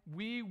life,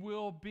 we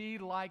will be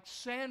like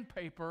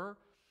sandpaper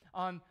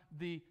on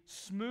the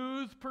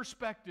smooth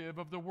perspective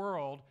of the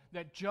world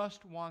that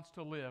just wants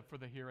to live for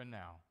the here and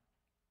now.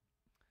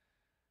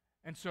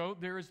 And so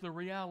there is the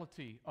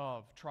reality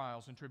of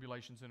trials and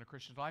tribulations in a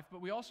Christian's life,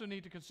 but we also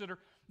need to consider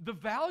the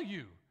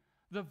value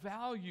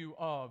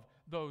of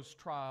those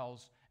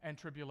trials and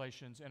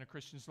tribulations in a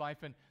Christian's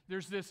life. And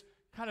there's this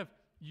kind of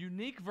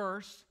unique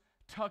verse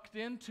tucked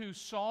into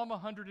Psalm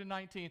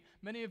 119.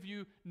 Many of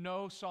you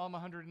know Psalm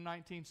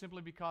 119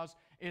 simply because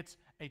it's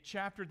a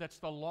chapter that's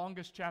the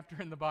longest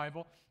chapter in the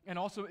Bible, and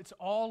also it's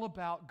all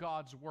about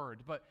God's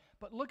Word. But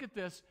look at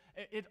this.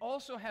 It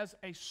also has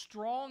a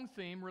strong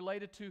theme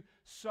related to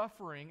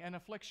suffering and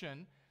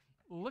affliction.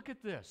 Look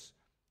at this.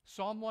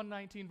 Psalm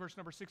 119, verse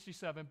number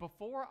 67.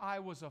 Before I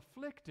was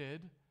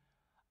afflicted,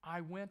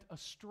 I went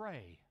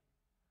astray,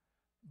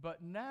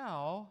 but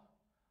now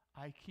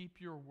I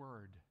keep your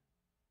word.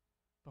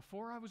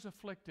 Before I was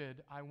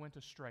afflicted, I went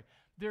astray.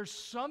 There's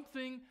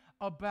something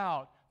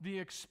about the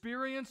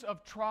experience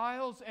of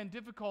trials and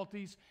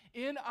difficulties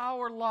in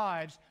our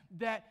lives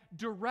that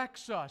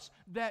directs us,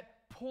 that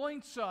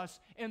points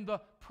us in the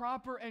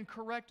proper and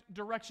correct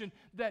direction,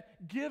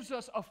 that gives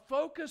us a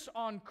focus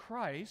on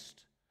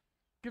Christ,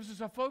 gives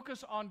us a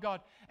focus on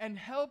God, and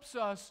helps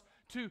us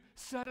to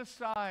set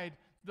aside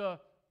the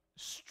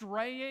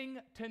straying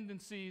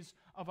tendencies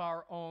of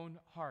our own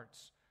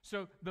hearts.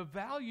 So the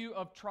value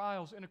of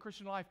trials in a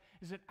Christian life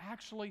is it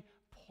actually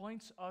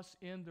points us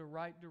in the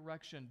right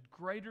direction,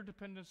 greater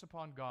dependence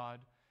upon God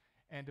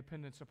and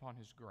dependence upon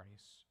His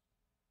grace.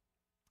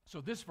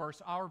 So this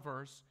verse, our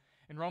verse,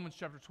 in Romans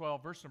chapter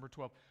 12, verse number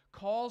 12,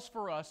 calls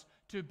for us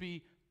to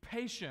be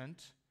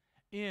patient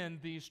in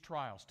these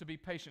trials, to be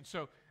patient.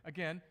 So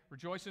again,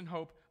 rejoice in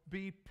hope,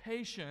 be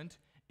patient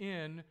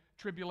in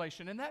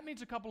tribulation. And that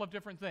means a couple of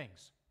different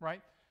things,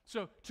 right?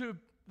 So to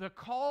the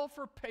call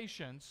for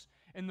patience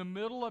in the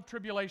middle of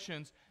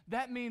tribulations,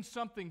 that means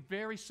something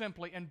very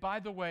simply. And by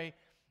the way,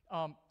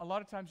 a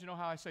lot of times, you know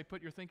how I say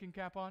put your thinking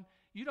cap on?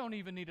 You don't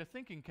even need a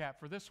thinking cap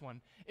for this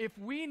one. If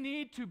we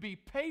need to be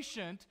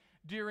patient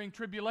during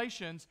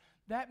tribulations,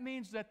 that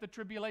means that the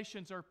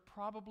tribulations are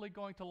probably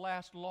going to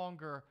last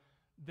longer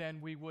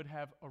than we would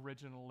have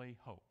originally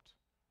hoped,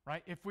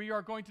 right? If we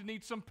are going to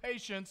need some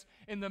patience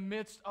in the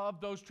midst of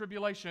those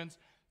tribulations,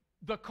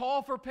 the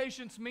call for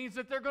patience means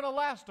that they're going to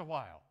last a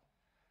while.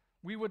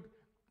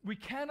 We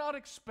cannot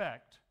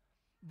expect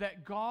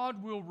that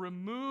God will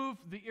remove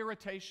the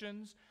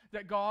irritations,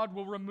 that God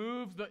will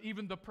remove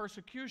even the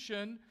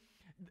persecution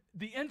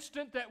the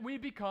instant that we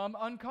become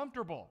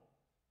uncomfortable.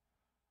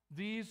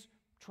 These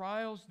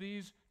trials,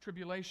 these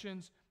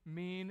tribulations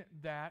mean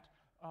that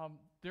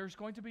there's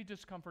going to be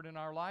discomfort in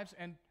our lives,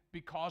 and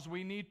because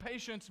we need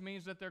patience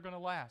means that they're going to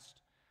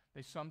last.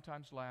 They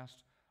sometimes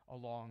last a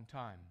long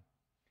time.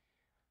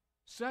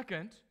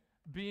 Second,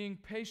 being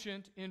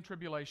patient in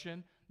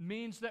tribulation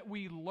means that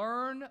we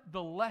learn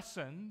the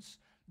lessons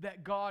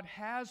that God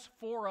has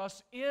for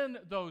us in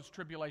those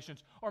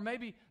tribulations. Or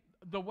maybe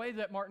the way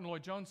that Martin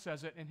Lloyd-Jones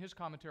says it in his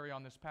commentary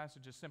on this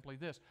passage is simply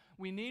this: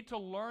 we need to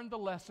learn the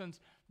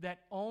lessons that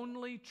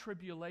only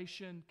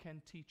tribulation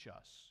can teach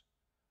us.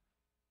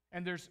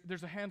 And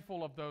there's a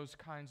handful of those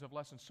kinds of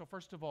lessons. So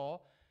first of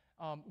all,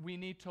 we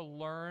need to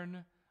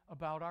learn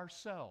about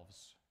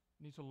ourselves.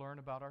 We need to learn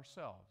about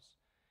ourselves.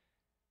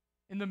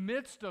 In the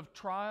midst of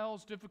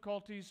trials,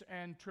 difficulties,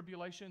 and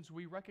tribulations,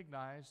 we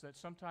recognize that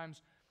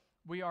sometimes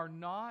we are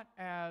not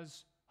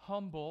as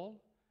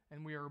humble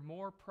and we are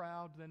more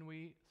proud than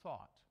we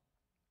thought.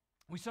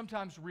 We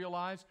sometimes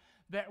realize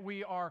that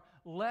we are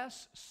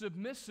less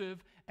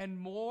submissive and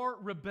more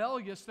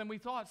rebellious than we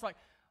thought. It's like,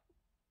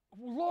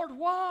 Lord,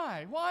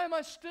 why? Why am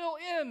I still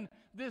in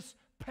this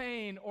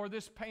pain or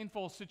this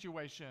painful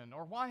situation?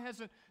 Or why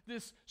hasn't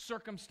this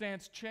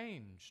circumstance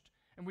changed?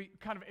 And we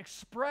kind of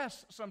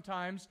express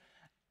sometimes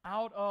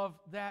out of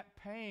that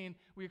pain,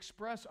 we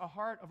express a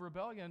heart of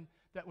rebellion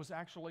that was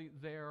actually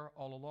there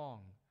all along.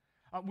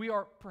 We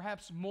are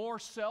perhaps more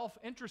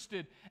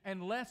self-interested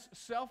and less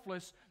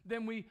selfless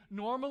than we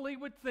normally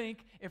would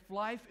think if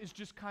life is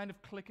just kind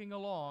of clicking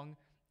along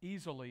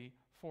easily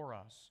for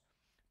us.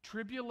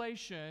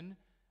 Tribulation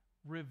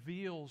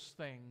reveals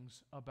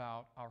things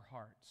about our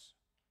hearts.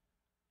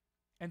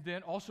 And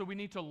then also we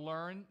need to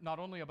learn not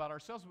only about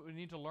ourselves, but we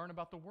need to learn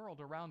about the world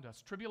around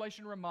us.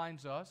 Tribulation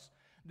reminds us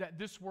that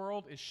this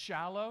world is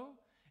shallow,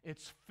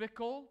 it's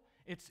fickle,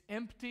 it's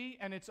empty,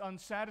 and it's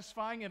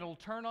unsatisfying, and it'll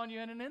turn on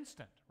you in an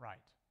instant, right?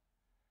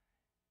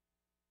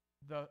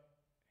 The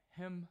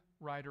hymn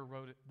writer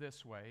wrote it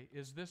this way: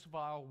 "Is this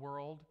vile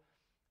world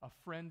a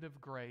friend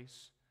of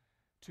grace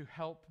to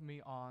help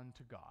me on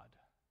to God?"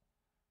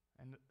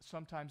 And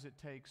sometimes it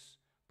takes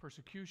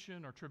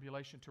persecution or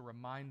tribulation to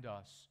remind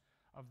us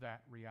of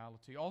that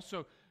reality.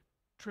 Also,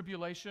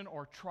 tribulation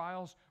or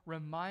trials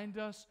remind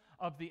us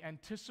of the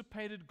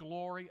anticipated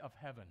glory of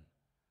heaven.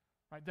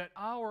 Right? That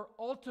our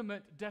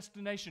ultimate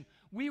destination,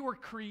 we were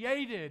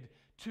created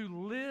to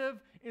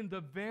live in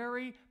the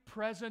very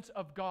presence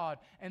of God.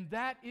 And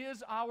that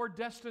is our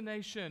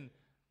destination,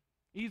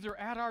 either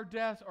at our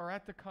death or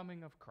at the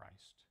coming of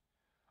Christ.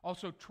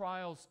 Also,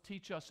 trials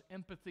teach us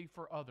empathy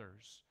for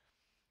others.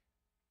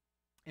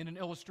 In an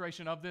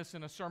illustration of this,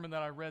 in a sermon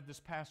that I read this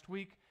past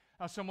week,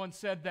 someone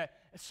said that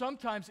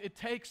sometimes it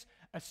takes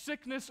a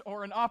sickness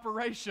or an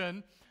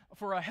operation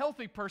for a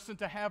healthy person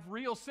to have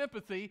real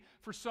sympathy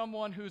for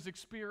someone who's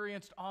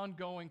experienced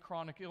ongoing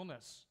chronic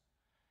illness.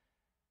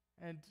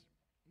 And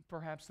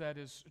perhaps that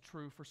is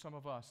true for some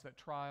of us, that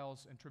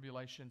trials and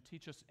tribulation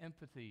teach us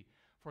empathy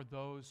for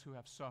those who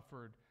have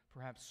suffered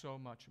perhaps so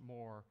much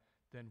more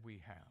than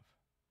we have.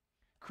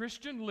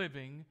 Christian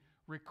living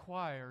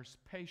requires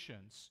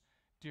patience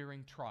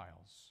during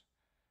trials.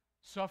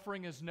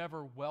 Suffering is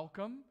never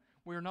welcome.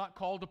 We are not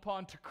called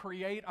upon to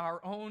create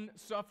our own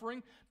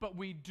suffering, but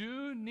we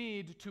do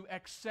need to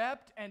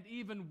accept and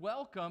even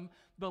welcome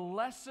the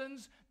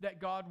lessons that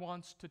God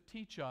wants to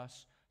teach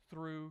us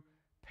through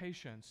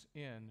patience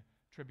in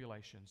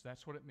tribulations.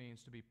 That's what it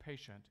means to be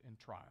patient in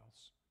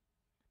trials.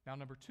 Now,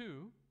 number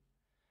 2,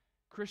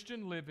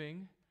 Christian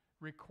living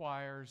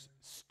requires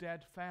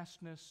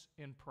steadfastness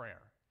in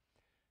prayer.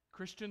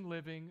 Christian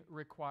living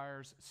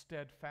requires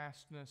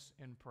steadfastness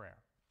in prayer.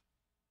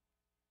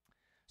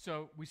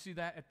 So we see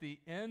that at the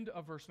end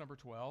of verse number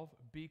 12,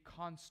 be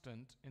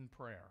constant in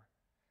prayer.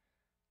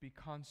 Be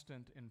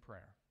constant in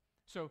prayer.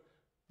 So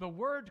the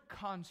word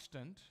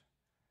constant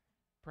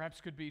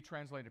perhaps could be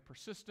translated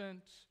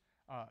persistent,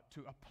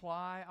 to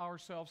apply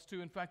ourselves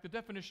to. In fact, the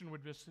definition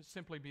would just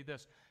simply be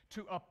this: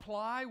 to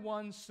apply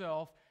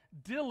oneself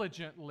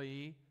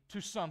diligently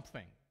to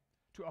something.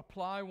 To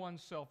apply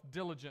oneself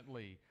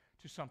diligently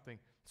to something.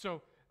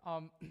 So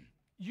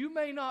you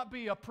may not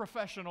be a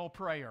professional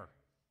prayer.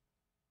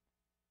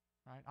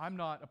 Right? I'm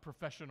not a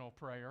professional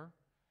prayer.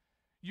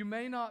 You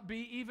may not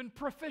be even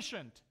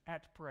proficient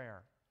at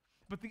prayer.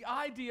 But the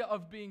idea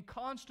of being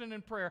constant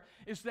in prayer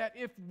is that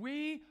if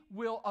we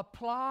will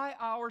apply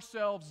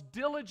ourselves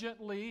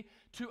diligently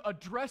to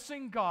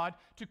addressing God,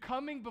 to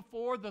coming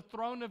before the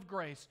throne of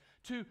grace,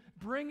 to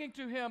bringing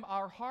to Him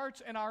our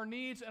hearts and our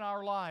needs and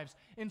our lives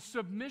in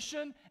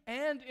submission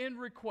and in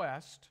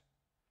request,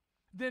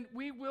 then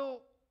we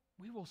will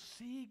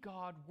see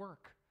God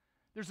work.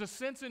 There's a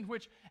sense in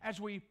which, as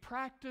we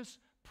practice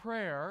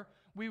prayer,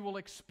 we will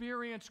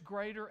experience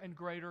greater and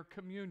greater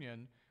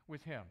communion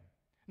with Him.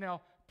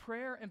 Now,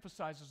 prayer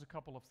emphasizes a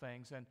couple of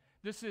things, and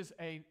this is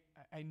a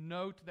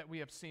note that we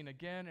have seen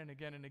again and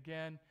again and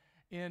again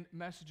in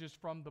messages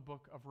from the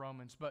book of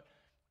Romans. But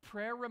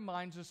prayer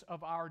reminds us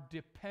of our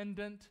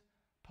dependent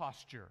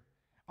posture,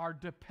 our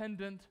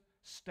dependent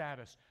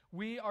status.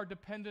 We are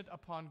dependent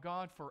upon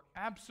God for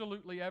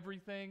absolutely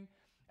everything.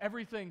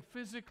 Everything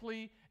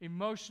physically,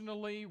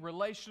 emotionally,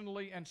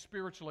 relationally, and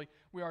spiritually,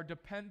 we are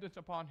dependent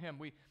upon Him.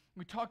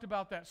 We talked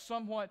about that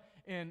somewhat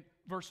in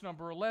verse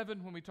number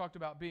 11 when we talked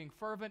about being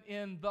fervent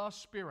in the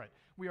Spirit.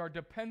 We are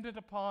dependent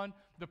upon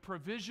the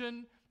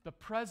provision the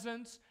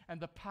presence and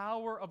the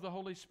power of the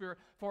Holy Spirit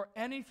for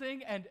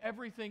anything and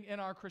everything in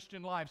our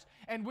Christian lives.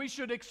 And we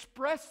should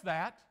express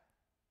that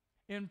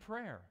in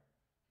prayer.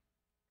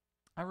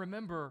 I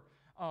remember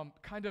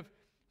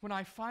when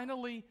I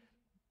finally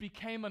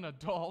became an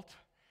adult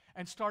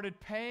and started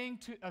paying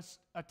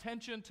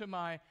attention to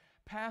my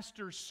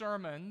pastor's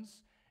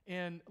sermons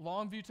in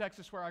Longview,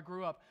 Texas, where I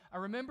grew up. I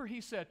remember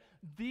he said,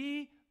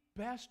 the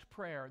best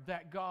prayer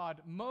that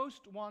God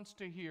most wants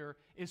to hear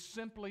is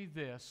simply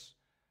this: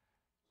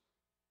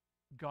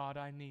 God,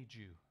 I need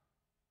you.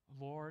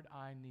 Lord,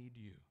 I need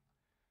you.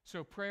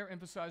 So prayer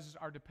emphasizes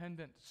our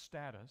dependent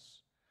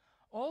status.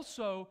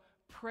 Also,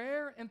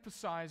 prayer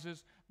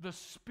emphasizes the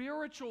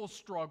spiritual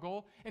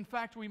struggle. In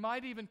fact, we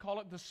might even call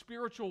it the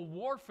spiritual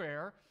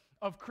warfare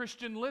of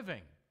Christian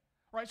living.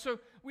 Right? So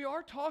we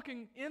are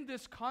talking in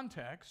this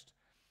context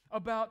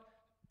about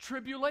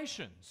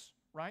tribulations,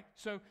 right?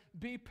 So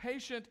be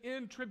patient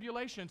in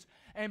tribulations.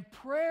 And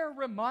prayer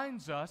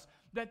reminds us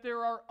that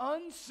there are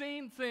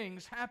unseen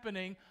things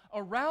happening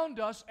around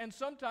us and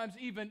sometimes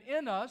even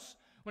in us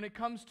when it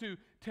comes to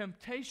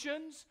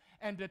temptations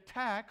and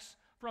attacks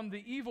from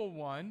the evil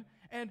one.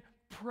 And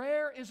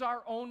prayer is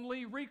our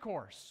only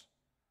recourse.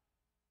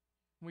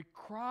 We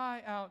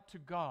cry out to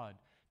God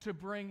to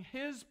bring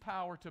His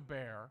power to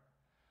bear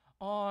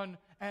on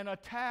an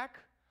attack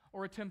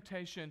or a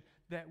temptation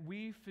that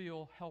we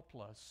feel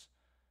helpless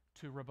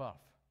to rebuff.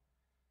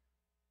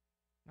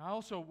 Now, I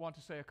also want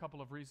to say a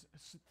couple of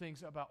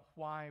things about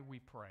why we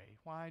pray.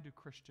 Why do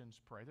Christians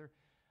pray?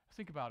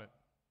 Think about it.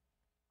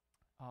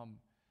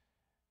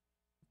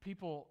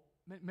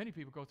 Many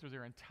people go through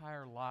their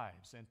entire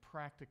lives and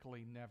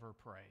practically never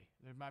pray.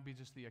 There might be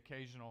just the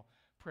occasional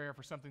prayer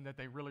for something that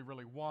they really,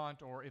 really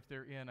want, or if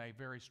they're in a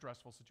very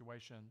stressful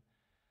situation.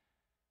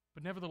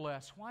 But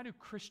nevertheless, why do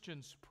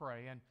Christians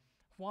pray? And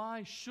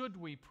why should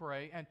we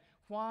pray? And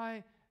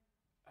why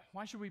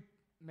should we,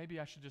 maybe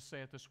I should just say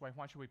it this way,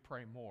 why should we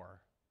pray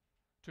more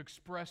to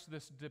express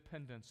this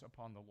dependence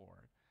upon the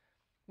Lord?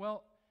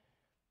 Well,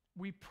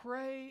 we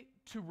pray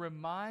to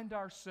remind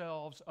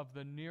ourselves of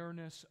the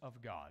nearness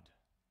of God.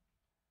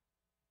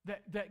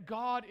 That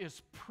God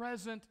is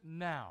present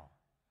now.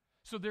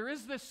 So there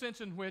is this sense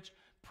in which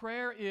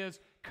prayer is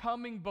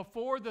coming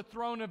before the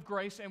throne of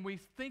grace, and we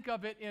think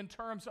of it in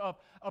terms of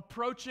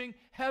approaching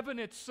heaven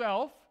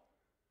itself.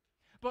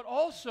 But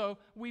also,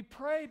 we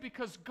pray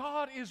because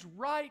God is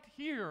right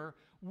here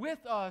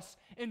with us,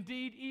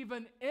 indeed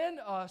even in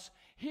us,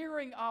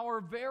 hearing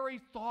our very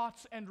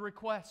thoughts and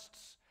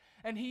requests.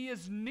 And He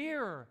is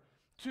near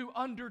to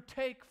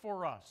undertake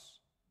for us.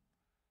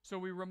 So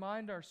we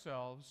remind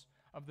ourselves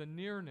of the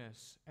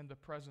nearness and the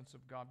presence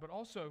of God. But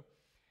also,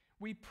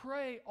 we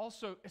pray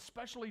also,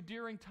 especially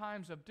during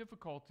times of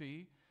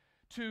difficulty,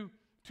 to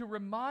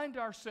remind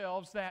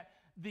ourselves that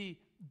the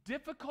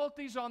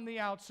difficulties on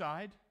the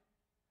outside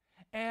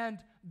and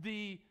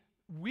the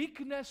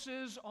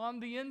weaknesses on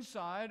the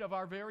inside of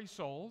our very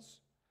souls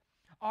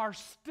are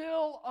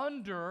still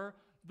under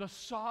the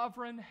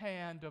sovereign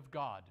hand of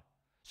God.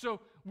 So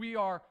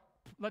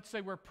let's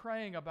say we're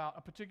praying about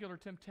a particular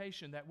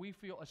temptation that we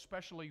feel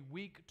especially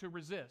weak to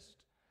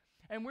resist.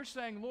 And we're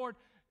saying, Lord,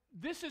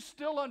 this is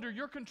still under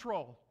your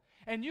control.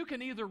 And you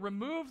can either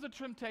remove the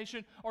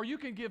temptation or you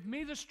can give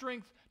me the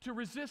strength to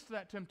resist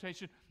that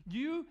temptation.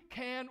 You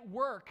can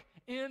work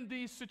in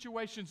these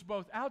situations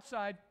both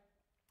outside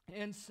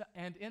and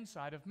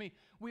inside of me.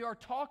 We are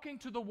talking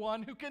to the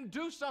one who can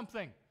do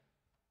something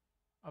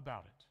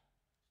about it.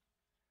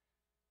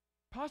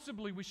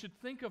 Possibly we should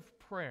think of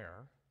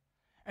prayer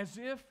as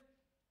if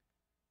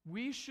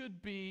we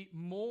should be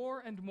more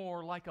and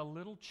more like a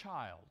little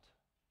child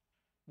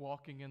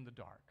walking in the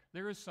dark.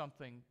 There is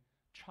something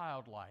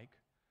childlike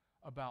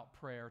about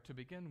prayer to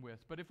begin with.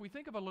 But if we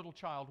think of a little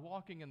child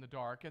walking in the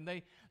dark and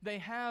they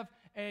have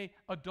an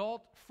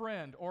adult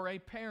friend or a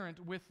parent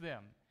with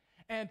them,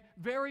 and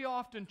very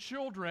often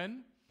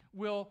children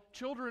will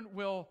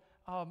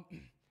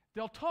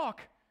they'll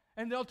talk,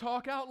 and they'll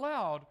talk out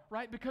loud,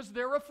 right? Because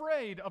they're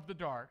afraid of the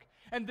dark.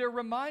 And they're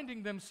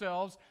reminding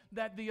themselves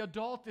that the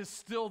adult is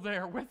still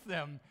there with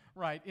them,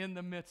 right, in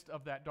the midst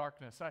of that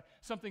darkness.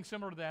 Something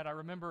similar to that, I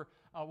remember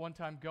one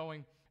time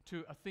going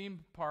to a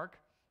theme park.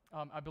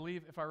 I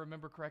believe, if I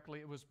remember correctly,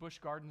 it was Busch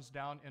Gardens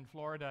down in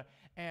Florida.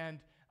 And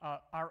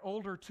our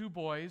older two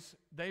boys,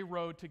 they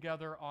rode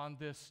together on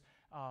this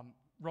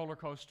roller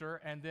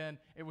coaster. And then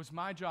it was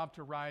my job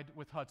to ride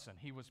with Hudson.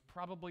 He was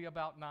probably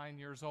about 9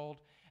 years old.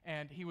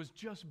 And he was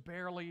just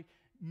barely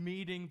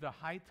meeting the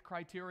height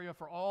criteria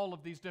for all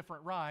of these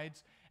different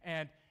rides.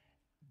 And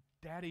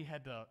Daddy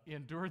had to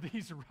endure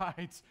these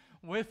rides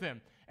with him.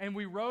 And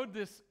we rode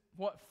this,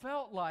 what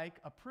felt like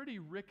a pretty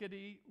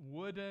rickety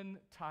wooden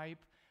type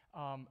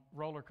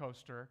roller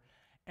coaster,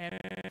 and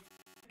it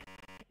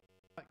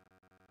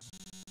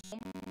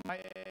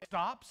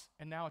stops,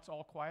 and now it's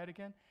all quiet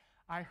again.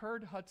 I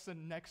heard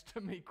Hudson next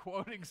to me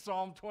quoting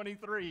Psalm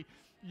 23,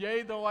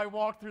 "Yea, though I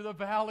walk through the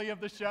valley of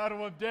the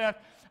shadow of death,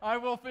 I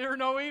will fear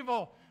no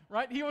evil."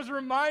 Right? He was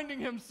reminding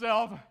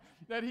himself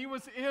that he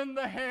was in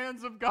the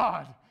hands of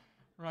God.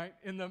 right?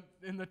 In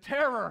the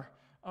terror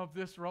of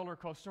this roller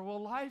coaster.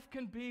 Well, life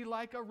can be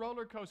like a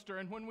roller coaster,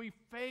 and when we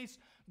face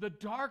the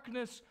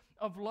darkness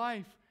of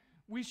life,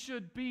 we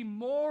should be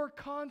more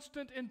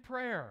constant in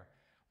prayer,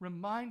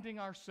 reminding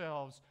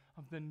ourselves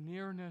of the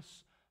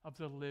nearness of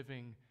the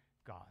living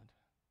God.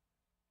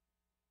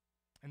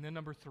 And then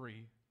number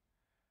three,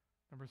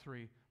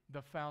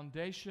 the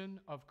foundation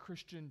of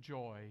Christian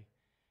joy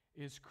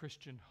is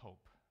Christian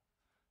hope.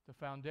 The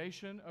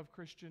foundation of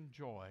Christian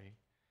joy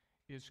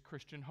is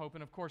Christian hope.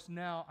 And of course,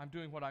 now I'm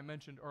doing what I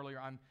mentioned earlier.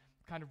 I'm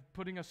kind of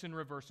putting us in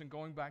reverse and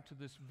going back to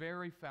this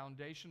very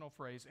foundational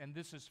phrase. And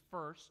this is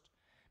first,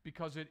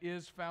 because it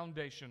is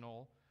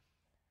foundational,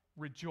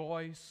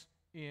 rejoice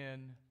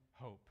in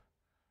hope.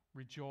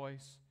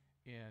 Rejoice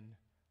in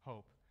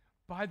hope.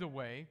 By the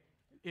way,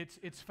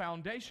 it's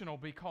foundational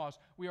because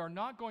we are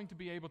not going to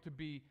be able to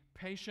be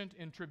patient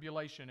in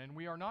tribulation, and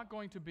we are not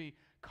going to be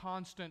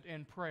constant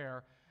in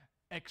prayer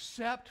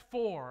except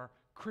for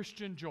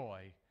Christian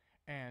joy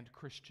and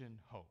Christian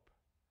hope.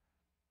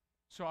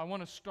 So I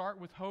want to start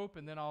with hope,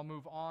 and then I'll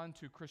move on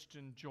to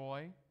Christian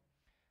joy.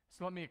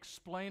 So let me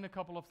explain a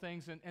couple of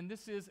things, and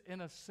this is,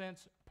 in a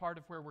sense, part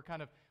of where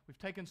we've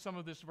taken some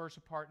of this verse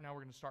apart, now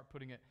we're going to start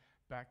putting it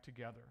back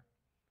together.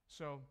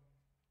 So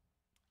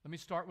let me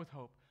start with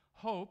hope.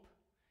 Hope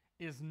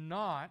is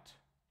not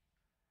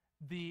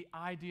the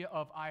idea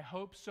of I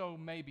hope so,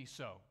 maybe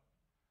so.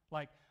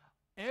 Like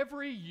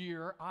every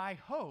year I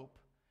hope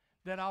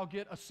that I'll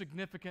get a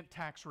significant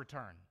tax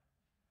return.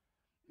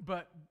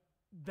 But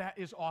that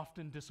is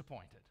often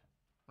disappointed,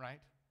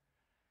 right?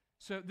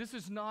 So this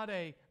is not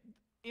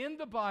in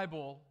the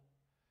Bible,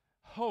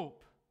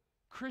 hope,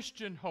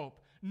 Christian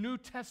hope, New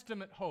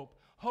Testament hope,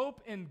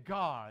 hope in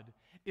God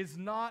is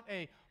not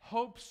a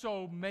hope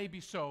so,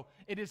 maybe so.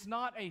 It is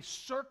not a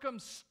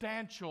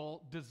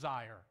circumstantial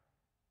desire,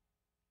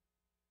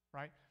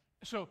 right?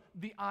 So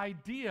the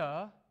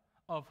idea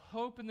of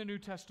hope in the New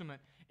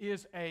Testament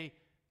is a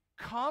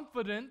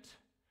confident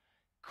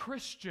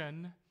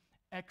Christian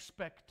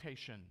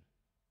expectation.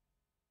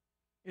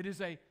 It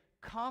is a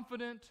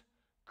confident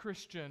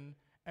Christian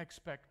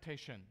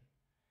expectation.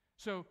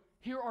 So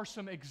here are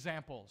some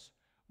examples.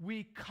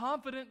 We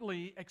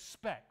confidently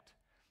expect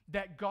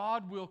that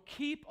God will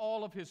keep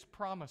all of His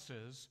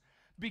promises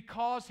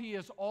because He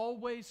has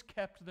always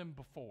kept them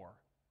before.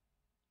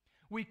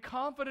 We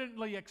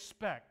confidently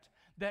expect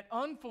that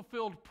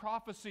unfulfilled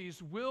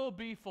prophecies will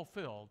be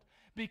fulfilled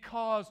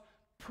because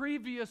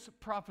previous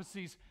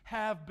prophecies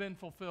have been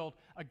fulfilled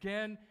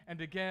again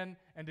and again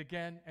and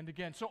again and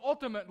again. So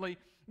ultimately,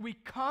 we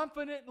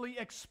confidently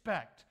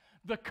expect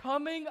the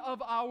coming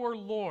of our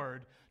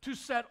Lord to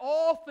set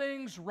all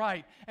things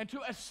right and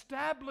to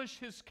establish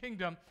His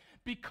kingdom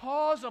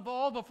because of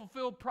all the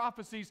fulfilled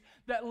prophecies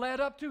that led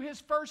up to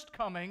His first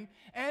coming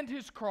and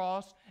His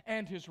cross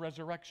and His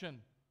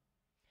resurrection.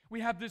 We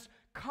have this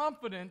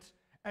confident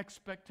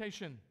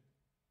expectation.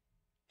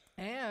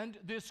 And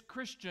this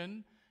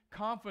Christian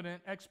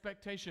confident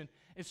expectation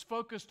is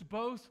focused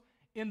both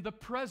in the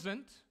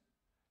present,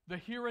 the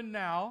here and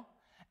now,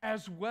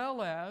 as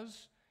well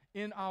as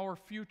in our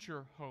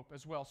future hope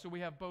as well. So we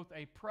have both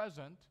a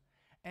present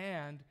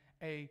and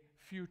a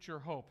future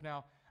hope.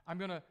 Now, I'm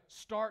going to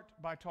start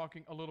by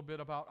talking a little bit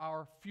about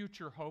our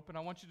future hope, and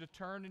I want you to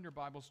turn in your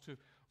Bibles to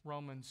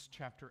Romans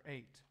chapter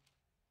 8.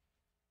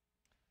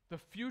 The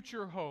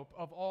future hope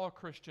of all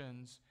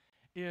Christians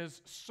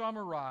is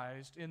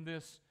summarized in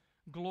this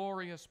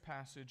glorious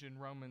passage in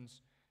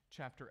Romans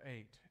chapter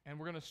 8. And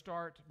we're going to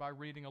start by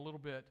reading a little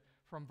bit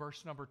from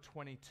verse number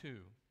 22.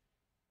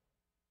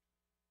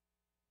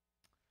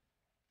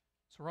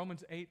 So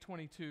Romans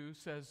 8:22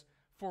 says,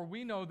 "For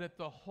we know that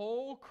the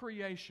whole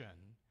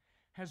creation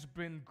has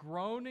been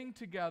groaning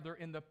together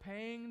in the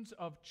pains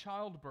of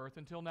childbirth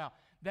until now."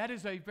 That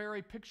is a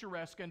very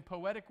picturesque and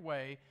poetic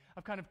way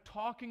of kind of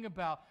talking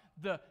about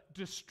the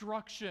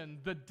destruction,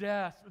 the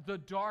death, the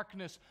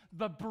darkness,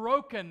 the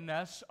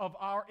brokenness of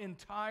our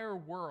entire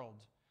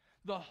world.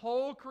 The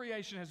whole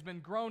creation has been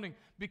groaning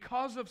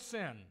because of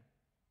sin.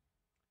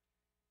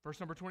 Verse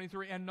number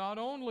 23, "And not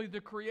only the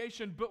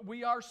creation, but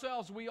we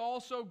ourselves, we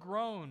also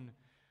groan,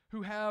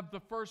 who have the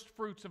first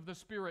fruits of the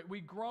Spirit.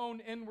 We groan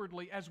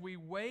inwardly as we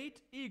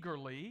wait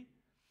eagerly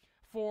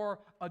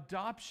for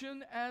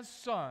adoption as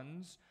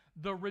sons,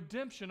 the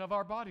redemption of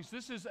our bodies."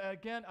 This is,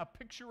 again, a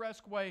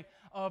picturesque way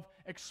of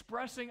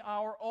expressing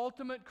our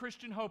ultimate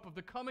Christian hope of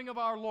the coming of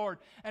our Lord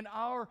and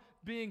our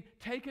being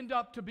taken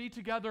up to be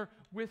together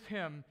with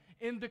Him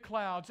in the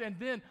clouds and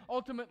then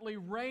ultimately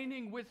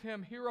reigning with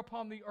Him here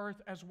upon the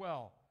earth as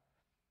well.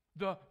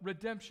 The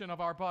redemption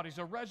of our bodies,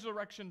 a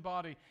resurrection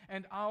body,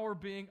 and our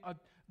being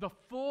the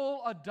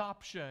full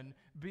adoption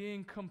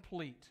being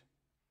complete.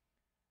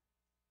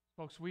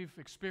 Folks, we've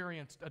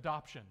experienced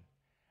adoption.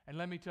 And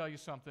let me tell you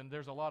something,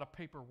 there's a lot of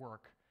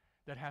paperwork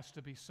that has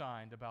to be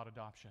signed about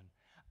adoption.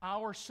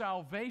 Our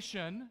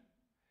salvation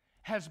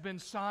has been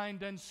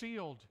signed and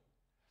sealed.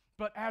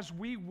 But as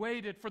we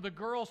waited for the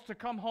girls to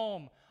come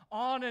home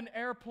on an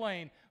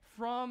airplane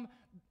from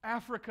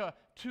Africa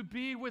to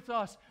be with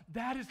us.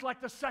 That is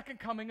like the second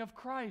coming of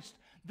Christ.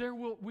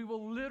 We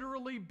will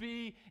literally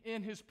be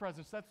in His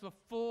presence. That's the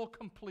full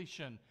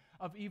completion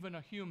of even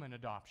a human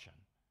adoption.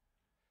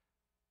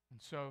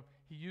 And so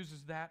he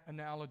uses that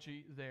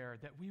analogy there,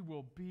 that we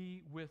will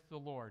be with the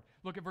Lord.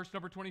 Look at verse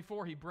number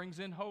 24. He brings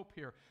in hope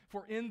here.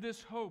 For in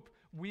this hope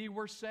we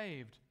were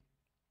saved.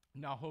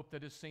 Now hope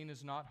that is seen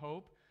is not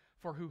hope,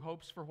 for who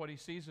hopes for what he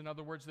sees? In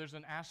other words, there's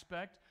an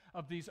aspect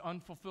of these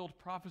unfulfilled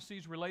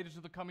prophecies related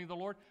to the coming of the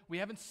Lord. We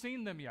haven't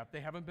seen them yet.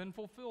 They haven't been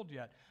fulfilled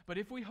yet. But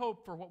if we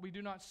hope for what we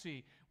do not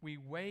see, we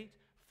wait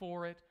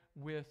for it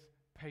with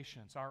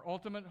patience. Our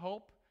ultimate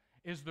hope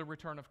is the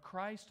return of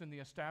Christ and the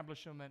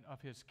establishment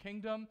of His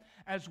kingdom,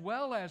 as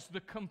well as the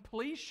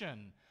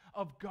completion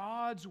of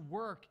God's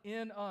work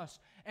in us,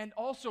 and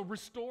also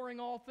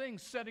restoring all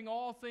things, setting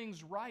all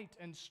things right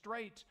and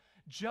straight,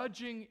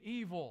 judging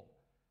evil,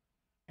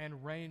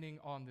 and reigning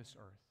on this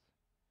earth.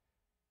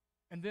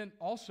 And then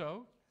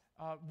also,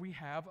 we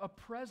have a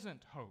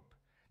present hope.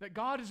 That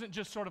God isn't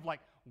just sort of like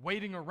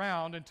waiting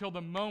around until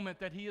the moment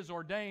that He is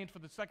ordained for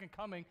the second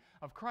coming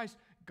of Christ.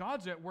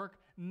 God's at work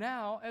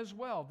now as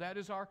well. That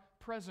is our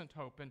present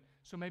hope. And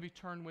so maybe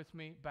turn with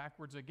me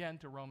backwards again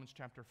to Romans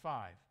chapter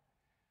 5.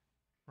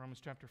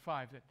 Romans chapter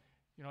 5. That,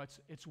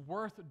 it's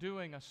worth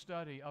doing a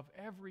study of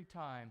every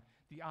time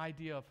the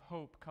idea of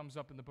hope comes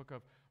up in the book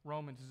of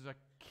Romans. This is a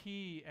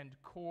key and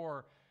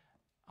core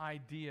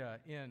idea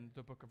in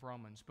the book of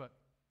Romans. But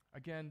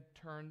again,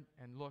 turn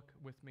and look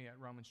with me at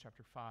Romans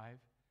chapter 5.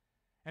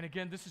 And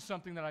again, this is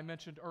something that I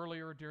mentioned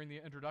earlier during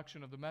the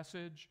introduction of the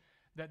message,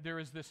 that there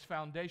is this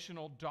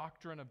foundational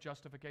doctrine of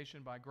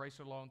justification by grace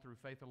alone, through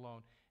faith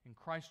alone, in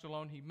Christ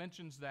alone. He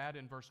mentions that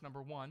in verse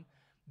number 1.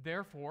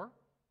 Therefore,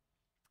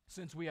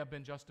 since we have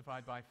been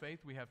justified by faith,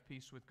 we have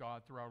peace with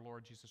God through our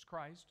Lord Jesus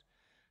Christ.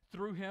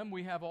 Through Him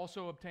we have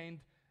also obtained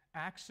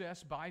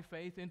access by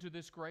faith into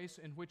this grace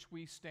in which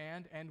we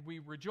stand, and we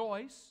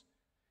rejoice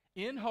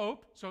in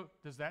hope. So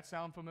does that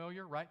sound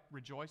familiar, right?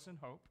 Rejoice in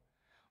hope.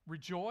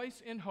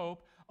 Rejoice in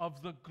hope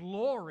of the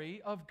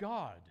glory of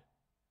God.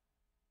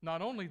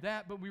 Not only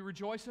that, but we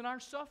rejoice in our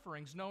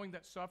sufferings, knowing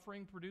that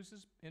suffering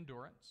produces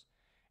endurance,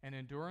 and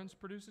endurance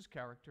produces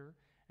character,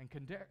 and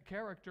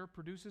character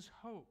produces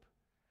hope.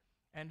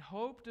 And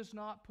hope does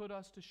not put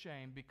us to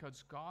shame,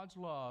 because God's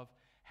love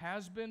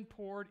has been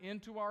poured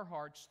into our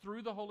hearts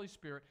through the Holy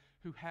Spirit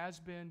who has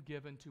been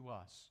given to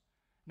us.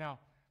 Now,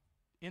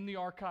 in the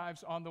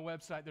archives on the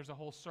website, there's a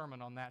whole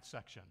sermon on that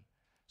section.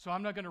 So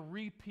I'm not going to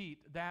repeat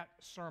that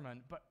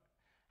sermon, but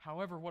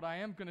however, what I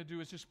am going to do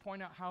is just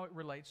point out how it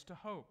relates to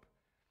hope.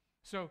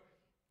 So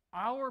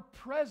our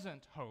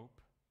present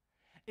hope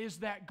is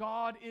that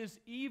God is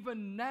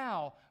even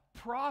now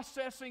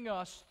processing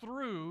us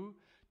through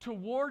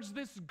towards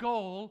this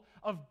goal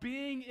of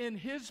being in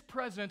His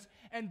presence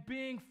and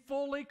being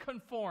fully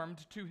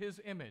conformed to His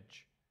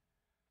image.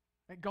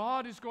 That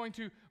God is going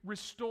to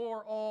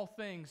restore all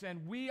things,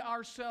 and we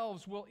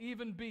ourselves will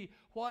even be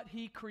what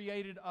He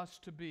created us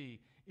to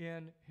be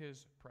in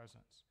His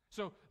presence.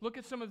 So look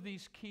at some of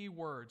these key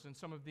words and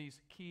some of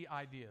these key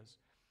ideas.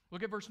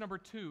 Look at verse number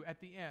 2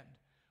 at the end.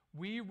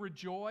 We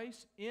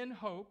rejoice in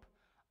hope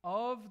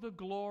of the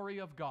glory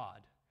of God.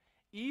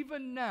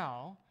 Even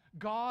now,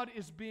 God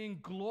is being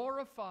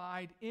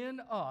glorified in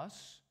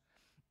us,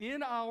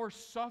 in our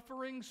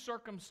suffering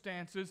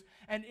circumstances,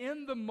 and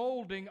in the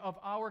molding of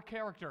our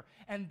character.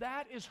 And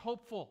that is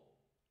hopeful.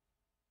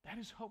 That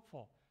is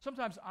hopeful.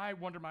 Sometimes I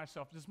wonder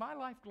myself, does my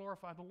life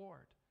glorify the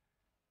Lord?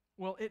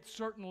 Well, it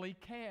certainly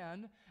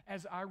can,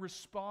 as I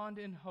respond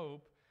in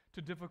hope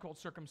to difficult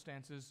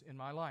circumstances in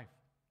my life.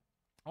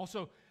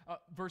 Also,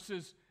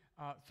 verses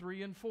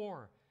 3 and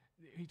 4,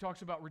 he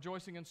talks about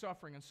rejoicing in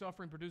suffering, and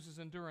suffering produces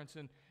endurance,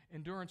 and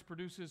endurance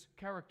produces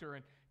character,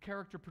 and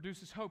character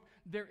produces hope.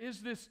 There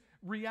is this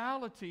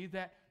reality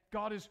that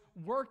God is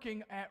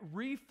working at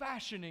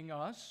refashioning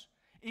us,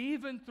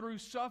 even through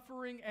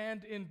suffering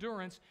and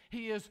endurance.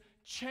 He is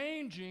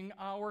changing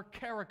our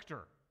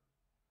character.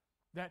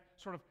 That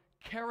sort of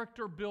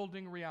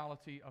character-building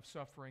reality of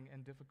suffering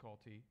and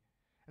difficulty.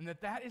 And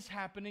that is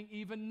happening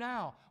even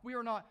now. We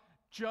are not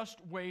just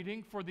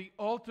waiting for the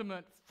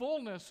ultimate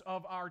fullness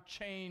of our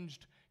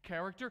changed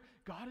character.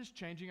 God is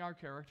changing our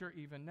character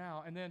even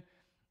now. And then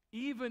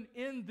even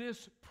in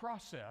this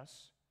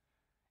process,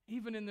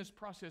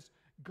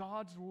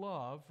 God's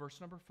love, verse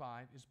number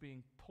 5, is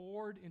being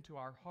poured into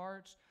our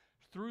hearts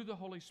through the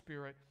Holy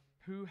Spirit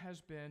who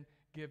has been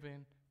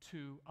given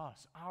to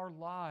us. Our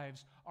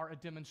lives are a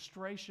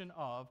demonstration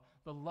of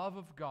the love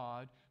of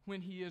God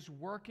when He is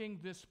working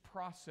this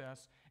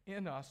process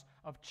in us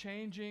of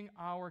changing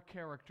our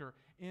character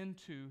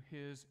into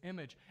His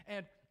image.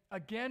 And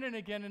again and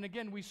again and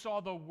again, we saw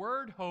the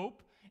word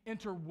hope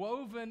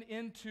interwoven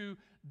into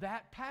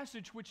that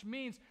passage, which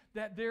means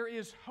that there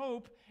is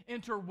hope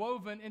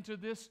interwoven into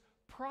this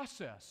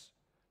process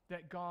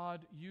that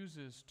God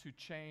uses to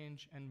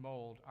change and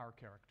mold our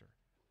character.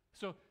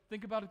 So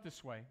think about it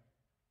this way.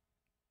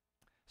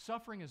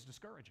 Suffering is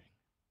discouraging.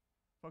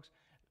 Folks,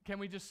 can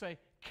we just say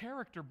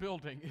character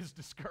building is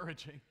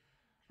discouraging?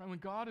 right? When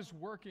God is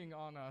working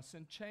on us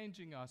and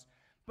changing us.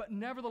 But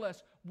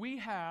nevertheless, we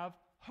have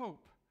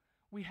hope.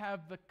 We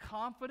have the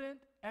confident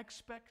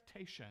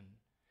expectation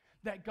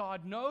that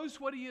God knows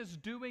what He is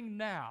doing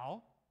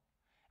now,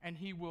 and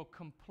He will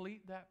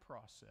complete that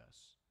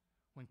process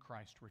when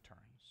Christ returns.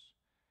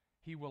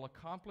 He will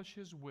accomplish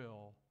His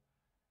will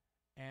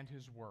and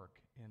His work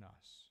in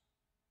us.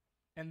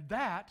 And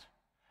that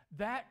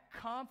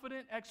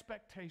confident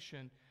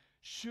expectation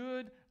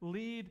should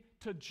lead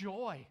to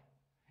joy.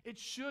 It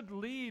should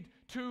lead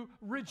to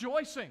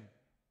rejoicing.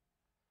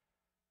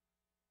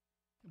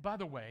 By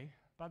the way,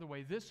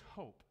 this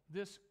hope,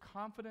 this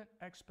confident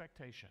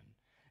expectation,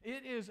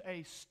 it is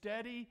a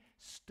steady,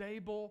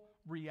 stable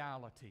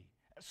reality.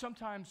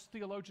 Sometimes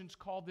theologians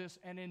call this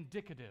an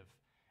indicative,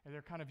 and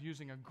they're kind of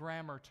using a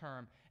grammar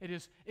term. It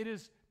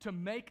is to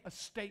make a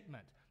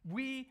statement.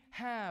 We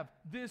have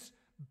this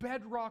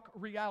bedrock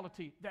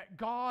reality that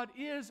God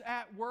is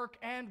at work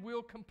and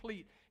will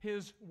complete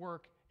His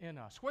work in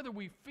us. Whether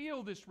we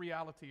feel this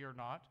reality or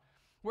not,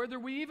 whether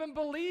we even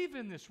believe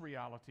in this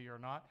reality or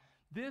not,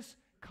 this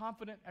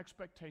confident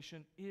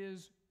expectation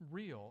is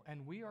real,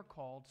 and we are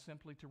called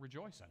simply to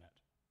rejoice in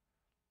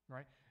it,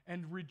 right?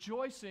 And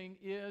rejoicing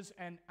is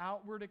an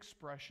outward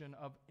expression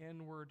of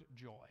inward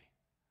joy.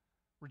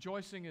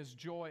 Rejoicing is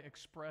joy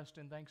expressed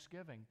in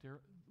thanksgiving.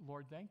 Dear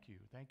Lord, thank you.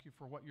 Thank you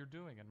for what you're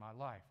doing in my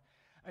life.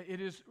 It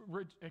is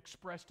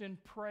expressed in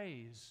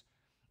praise,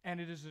 and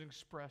it is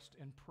expressed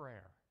in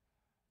prayer,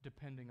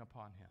 depending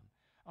upon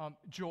Him.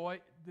 Joy,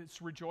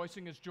 this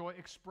rejoicing is joy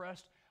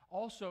expressed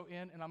also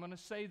in, and I'm going to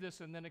say this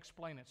and then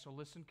explain it, so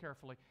listen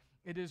carefully.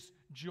 It is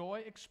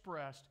joy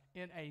expressed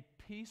in a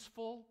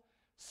peaceful,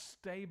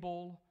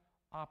 stable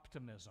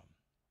optimism.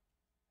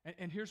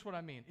 And here's what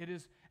I mean. It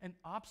is an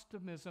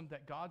optimism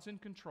that God's in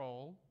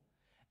control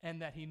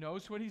and that He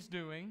knows what He's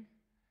doing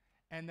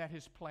and that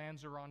His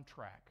plans are on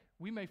track.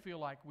 We may feel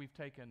like we've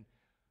taken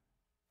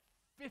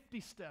 50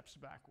 steps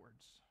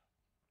backwards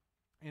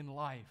in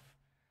life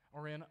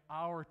or in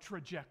our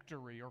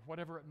trajectory or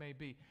whatever it may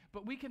be.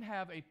 But we can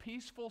have a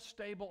peaceful,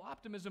 stable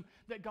optimism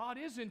that God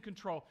is in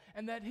control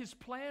and that His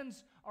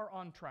plans are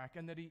on track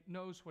and that He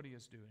knows what He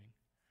is doing.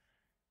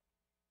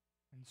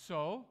 And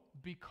so,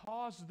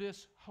 because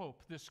this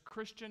hope, this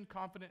Christian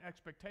confident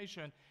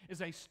expectation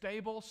is a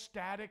stable,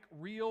 static,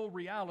 real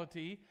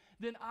reality,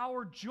 then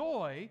our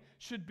joy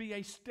should be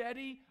a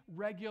steady,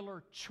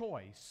 regular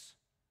choice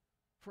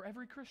for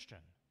every Christian.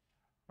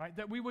 Right?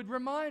 That we would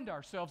remind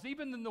ourselves,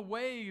 even in the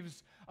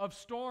waves of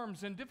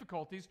storms and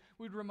difficulties,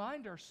 we'd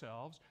remind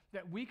ourselves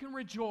that we can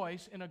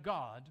rejoice in a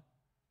God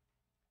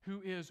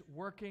who is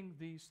working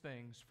these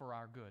things for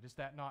our good. Is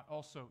that not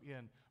also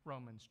in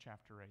Romans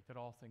chapter 8, that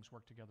all things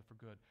work together for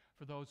good,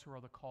 for those who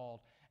are the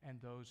called and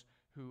those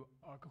who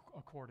are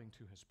according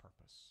to His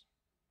purpose?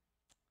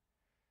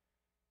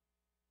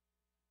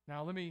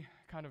 Now, let me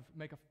kind of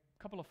make a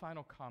couple of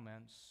final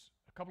comments,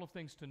 a couple of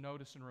things to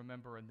notice and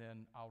remember, and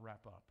then I'll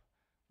wrap up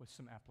with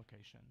some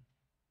application.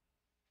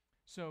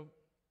 So,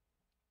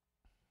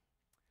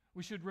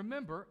 we should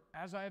remember,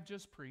 as I have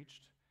just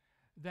preached,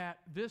 that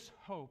this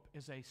hope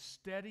is a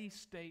steady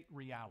state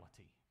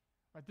reality.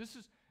 Right?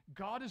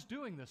 God is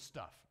doing this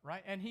stuff,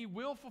 right? And He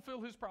will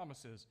fulfill His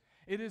promises.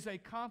 It is a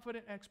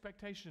confident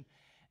expectation.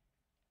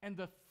 And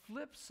the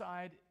flip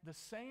side, the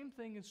same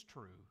thing is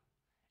true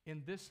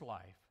in this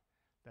life,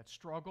 that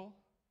struggle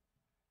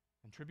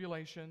and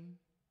tribulation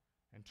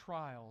and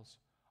trials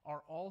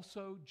are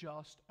also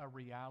just a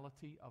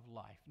reality of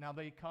life. Now,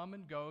 they come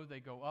and go, they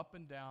go up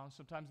and down.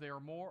 Sometimes they are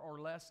more or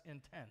less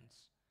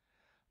intense.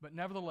 But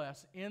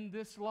nevertheless, in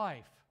this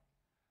life,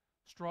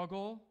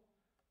 struggle,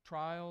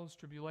 trials,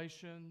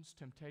 tribulations,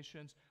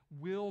 temptations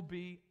will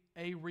be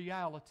a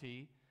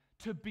reality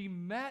to be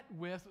met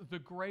with the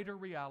greater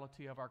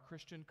reality of our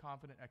Christian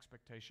confident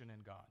expectation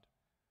in God.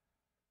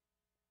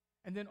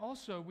 And then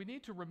also, we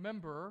need to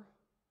remember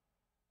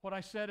what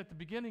I said at the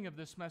beginning of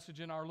this message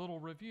in our little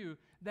review,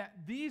 that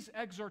these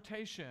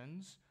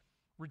exhortations,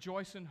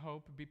 rejoice in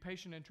hope, be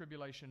patient in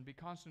tribulation, be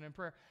constant in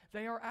prayer,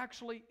 they are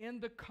actually in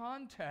the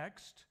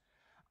context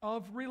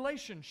of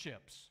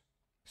relationships.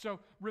 So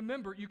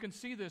remember, you can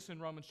see this in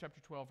Romans chapter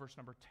 12, verse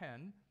number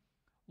 10.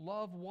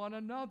 Love one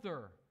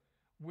another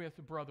with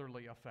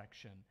brotherly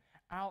affection.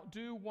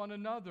 Outdo one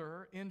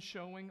another in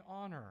showing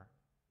honor.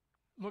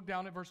 Look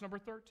down at verse number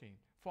 13.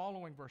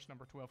 Following verse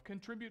number 12,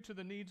 contribute to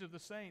the needs of the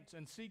saints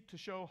and seek to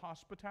show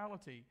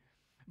hospitality.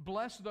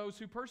 Bless those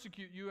who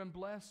persecute you and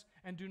bless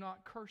and do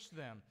not curse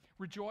them.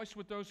 Rejoice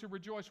with those who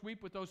rejoice,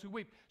 weep with those who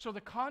weep. So the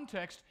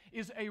context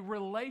is a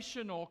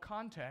relational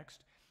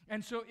context,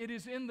 and so it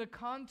is in the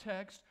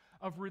context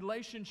of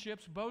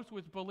relationships both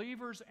with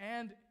believers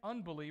and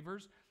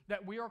unbelievers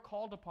that we are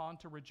called upon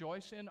to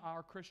rejoice in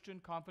our Christian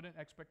confident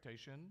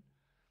expectation.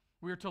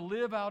 We are to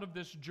live out of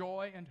this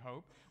joy and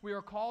hope. We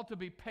are called to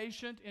be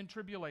patient in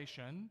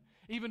tribulation,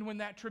 even when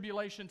that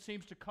tribulation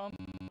seems to come.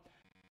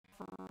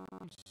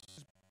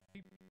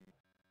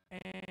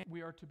 And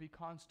we are to be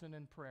constant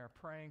in prayer,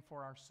 praying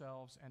for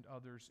ourselves and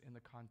others in the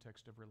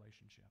context of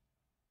relationship.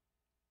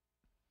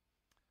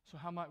 So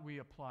how might we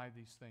apply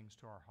these things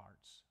to our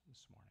hearts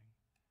this morning?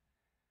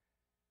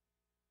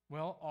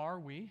 Well, are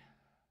we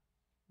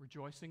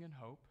rejoicing in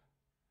hope,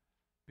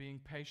 being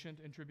patient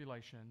in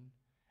tribulation,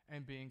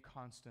 and being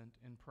constant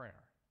in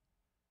prayer?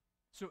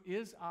 So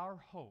is our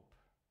hope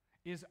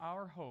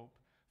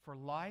for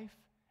life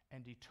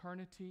and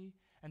eternity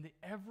and the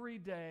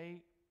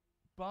everyday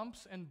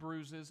bumps and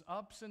bruises,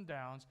 ups and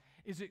downs,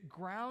 is it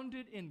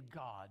grounded in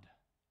God?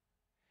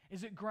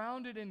 Is it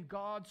grounded in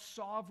God's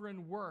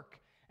sovereign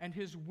work and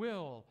His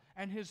will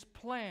and His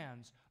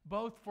plans,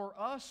 both for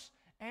us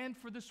and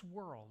for this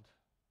world?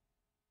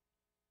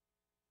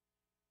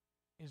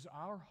 Is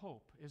our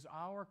hope, is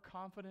our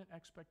confident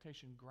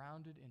expectation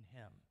grounded in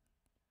Him?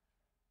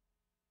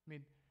 I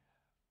mean,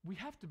 we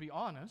have to be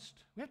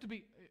honest.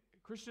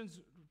 Christians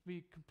would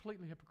be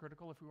completely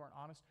hypocritical if we weren't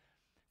honest.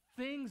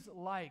 Things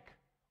like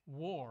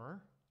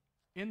war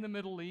in the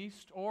Middle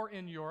East or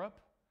in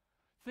Europe,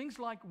 things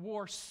like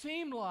war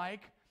seem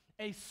like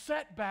a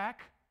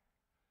setback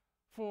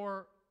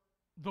for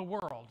the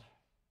world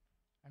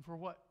and for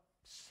what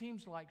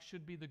seems like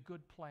should be the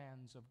good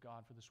plans of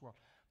God for this world.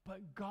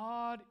 But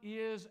God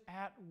is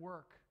at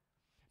work,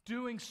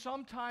 doing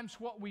sometimes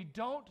what we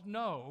don't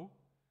know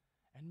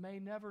and may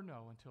never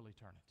know until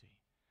eternity.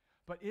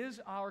 But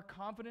is our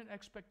confident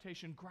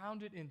expectation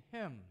grounded in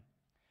Him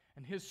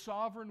and His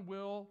sovereign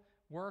will,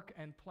 work,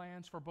 and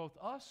plans for both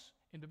us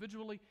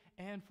individually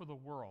and for the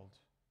world?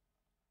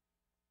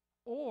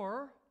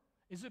 Or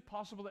is it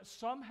possible that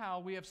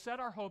somehow we have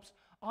set our hopes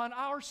on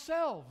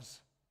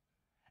ourselves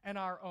and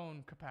our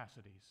own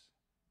capacities?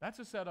 That's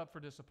a setup for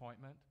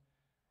disappointment,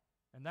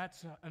 and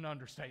that's an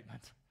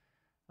understatement,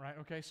 right?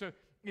 Okay, so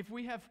if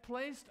we have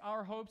placed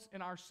our hopes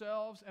in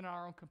ourselves and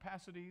our own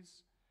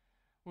capacities,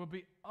 we'll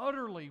be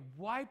utterly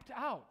wiped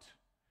out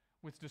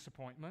with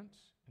disappointment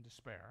and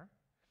despair.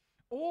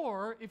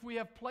 Or if we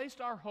have placed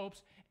our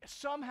hopes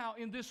somehow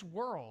in this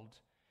world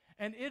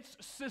and its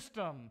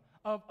system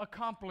of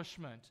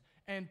accomplishment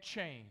and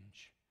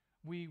change,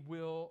 we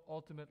will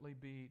ultimately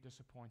be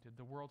disappointed.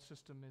 The world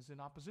system is in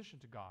opposition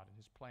to God and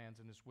His plans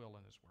and His will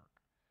and His work.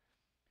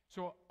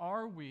 So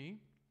are we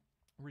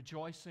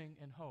rejoicing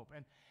in hope?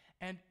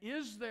 And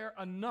is there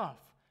enough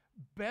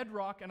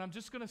bedrock, and I'm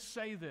just going to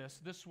say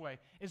this way,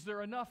 is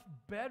there enough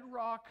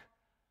bedrock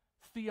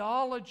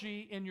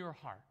theology in your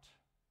heart,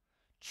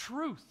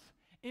 truth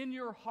in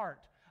your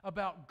heart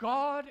about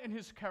God and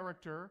His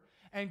character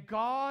and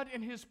God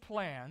and His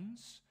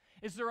plans?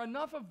 Is there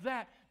enough of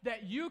that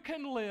you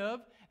can live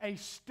a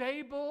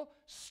stable,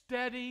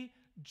 steady,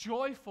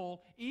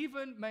 joyful,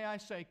 even, may I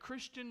say,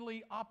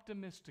 Christianly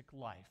optimistic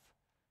life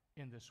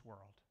in this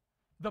world?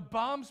 The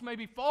bombs may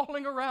be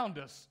falling around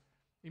us,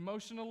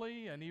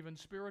 emotionally and even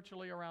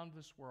spiritually around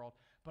this world,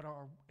 but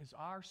is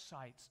our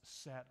sights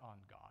set on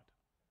God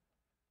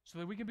so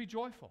that we can be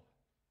joyful?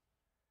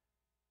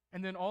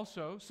 And then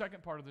also,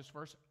 second part of this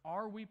verse,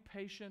 are we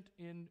patient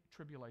in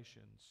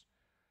tribulations?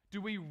 Do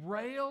we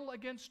rail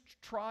against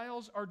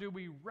trials, or do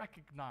we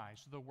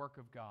recognize the work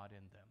of God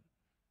in them?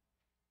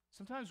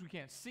 Sometimes we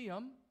can't see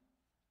them,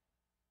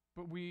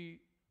 but we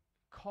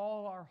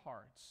call our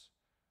hearts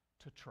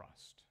to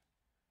trust.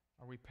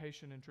 Are we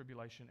patient in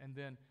tribulation? And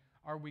then,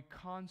 are we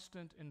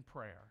constant in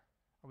prayer?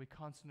 Are we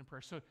constant in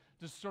prayer? So,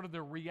 just sort of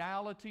the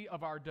reality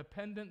of our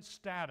dependent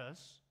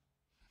status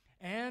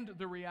and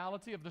the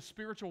reality of the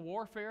spiritual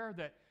warfare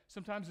that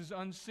sometimes is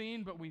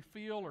unseen, but we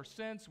feel or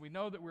sense. We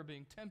know that we're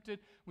being tempted.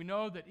 We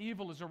know that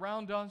evil is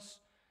around us.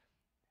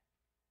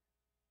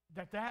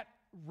 That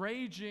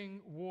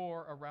raging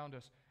war around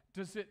us,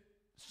 does it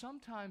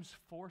sometimes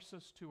force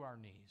us to our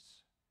knees,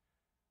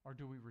 or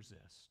do we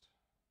resist?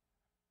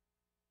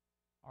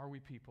 Are we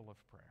people of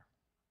prayer?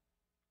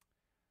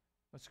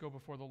 Let's go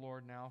before the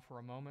Lord now for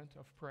a moment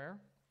of prayer.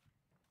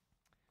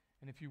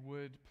 And if you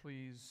would,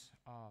 please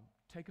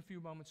take a few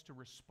moments to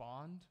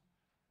respond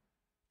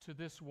to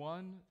this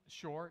one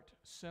short,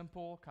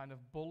 simple, kind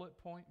of bullet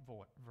point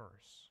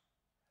verse.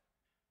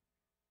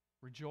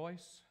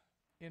 Rejoice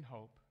in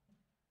hope.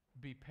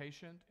 Be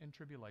patient in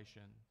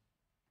tribulation.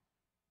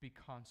 Be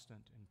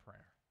constant in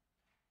prayer.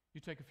 You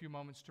take a few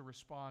moments to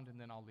respond, and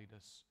then I'll lead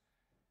us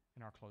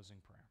in our closing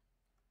prayer.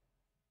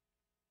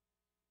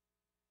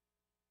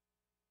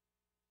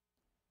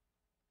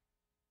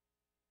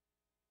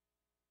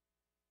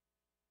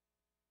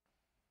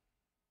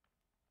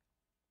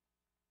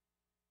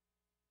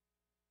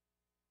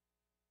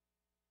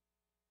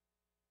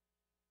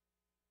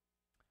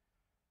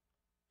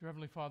 Dear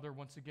Heavenly Father,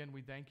 once again,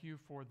 we thank You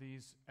for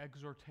these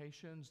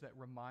exhortations that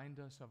remind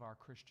us of our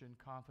Christian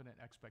confident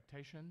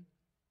expectation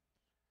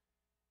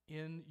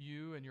in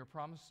You and Your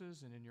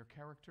promises and in Your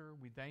character.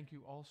 We thank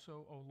You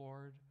also, O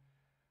Lord,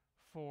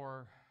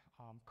 for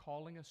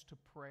calling us to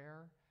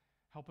prayer.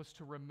 Help us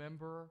to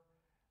remember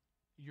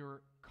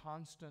Your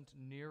constant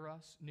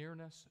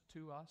nearness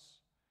to us.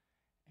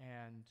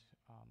 And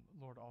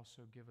Lord,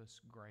 also give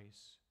us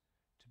grace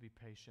to be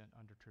patient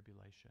under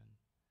tribulation.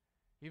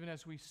 Even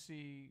as we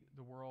see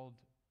the world,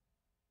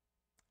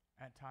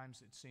 at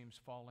times it seems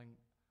falling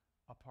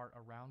apart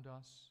around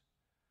us,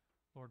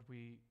 Lord,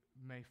 we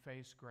may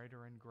face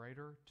greater and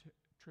greater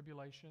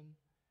tribulation.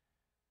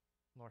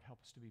 Lord,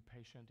 help us to be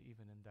patient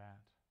even in that.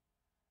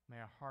 May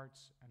our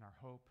hearts and our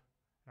hope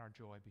and our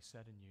joy be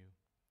set in you.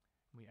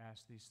 We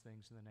ask these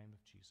things in the name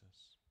of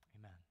Jesus.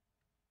 Amen.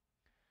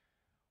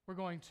 We're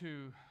going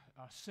to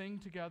sing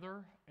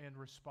together in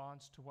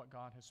response to what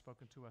God has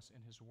spoken to us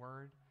in His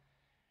Word.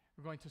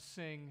 We're going to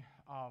sing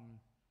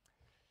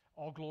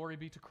All Glory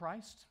Be to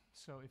Christ.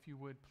 So if you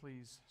would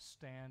please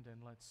stand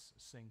and let's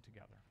sing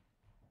together.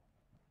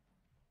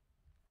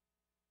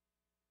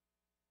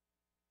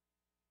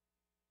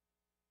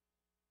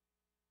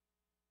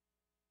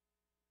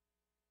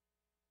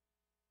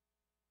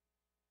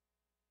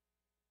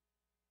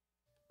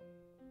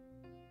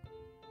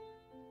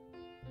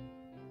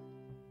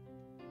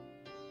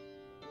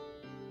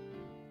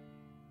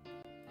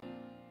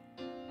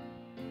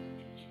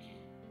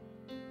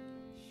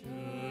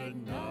 Should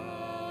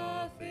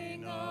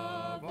nothing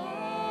of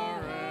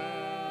our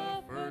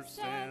efforts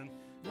and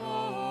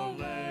the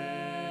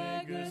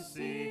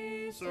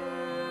legacy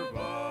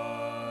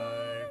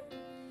survive,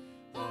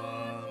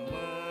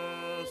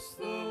 unless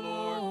the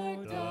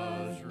Lord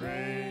does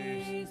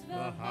raise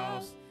the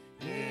house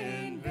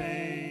in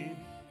vain,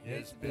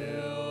 its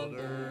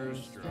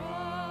builders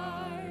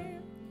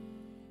strive.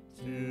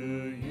 To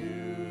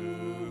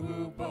you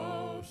who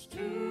boast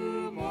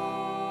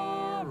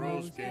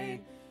tomorrow's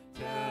gain,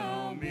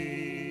 tell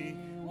me,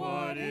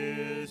 what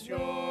is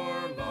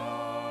your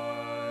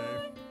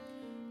life?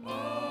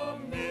 A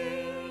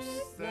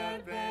mist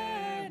that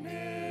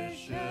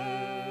vanishes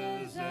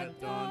at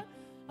dawn.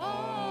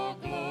 All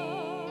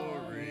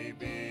glory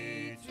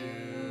be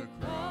to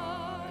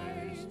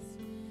Christ.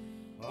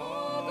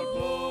 All the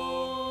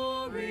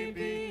glory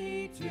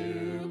be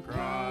to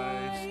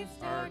Christ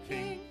our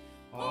King.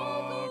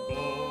 All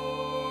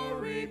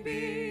glory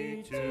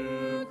be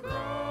to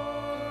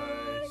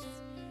Christ.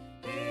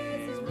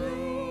 His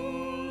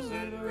rules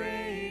and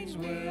reigns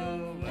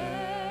will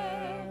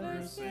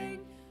ever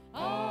sing.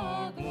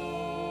 All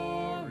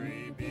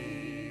glory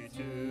be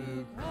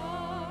to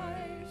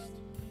Christ.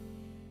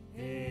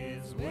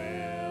 His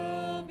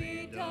will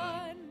be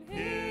done,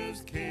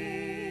 His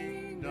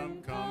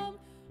kingdom come,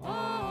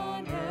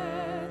 on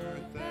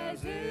earth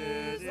as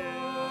is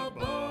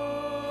above.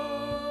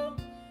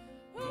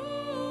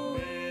 Who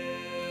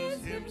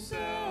is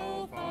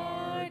Himself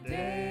our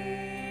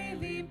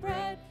daily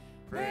bread?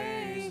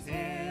 Praise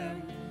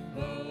Him,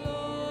 the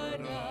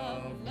Lord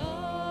of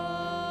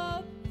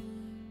love.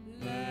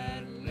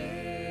 Let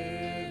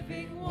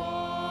living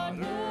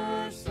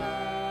water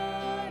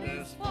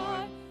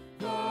satisfy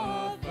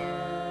the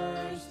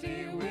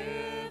thirsty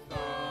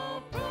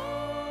without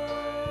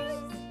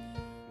price.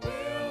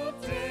 We'll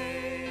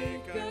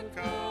take a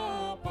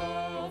cup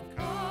of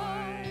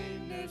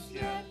kindness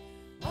yet.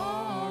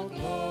 All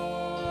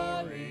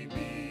glory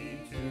be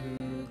to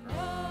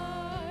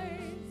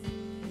Christ.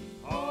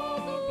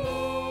 All the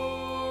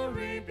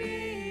glory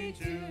be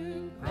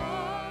to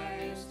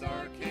Christ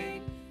our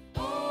King.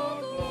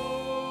 All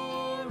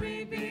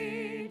glory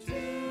be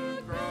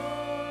to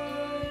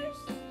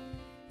Christ.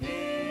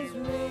 His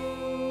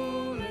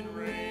rule and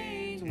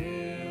reign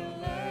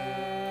will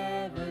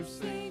ever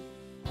sing.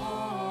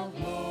 All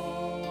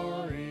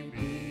glory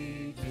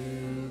be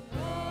to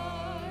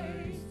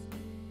Christ.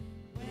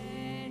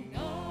 When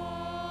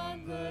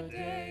on the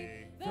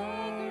day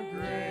the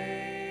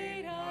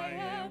great I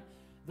am,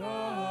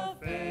 the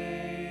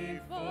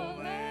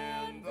faithful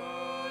and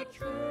the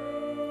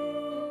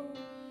true,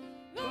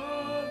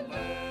 the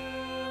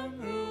Lamb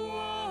who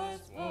was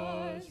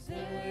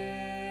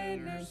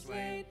sinner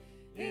slain,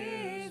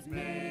 is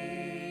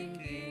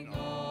making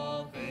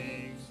all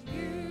things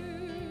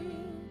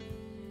new.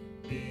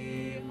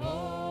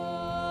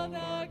 Behold,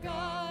 our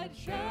God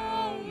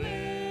shall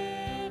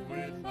live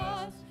with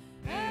us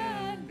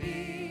and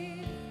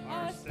be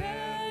our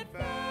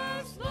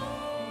steadfast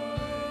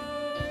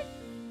light.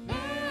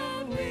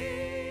 And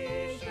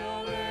we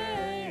shall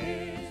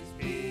His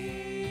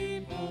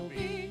people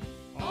be.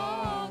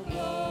 All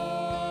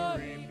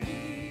glory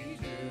be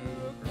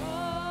to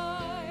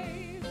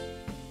Christ.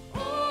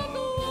 All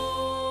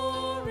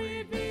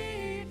glory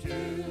be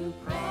to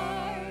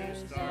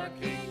Christ our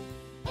King.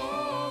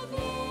 All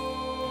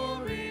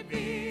glory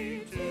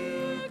be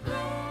to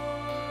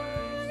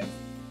Christ.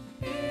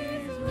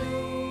 His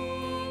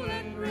rule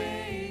and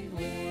reign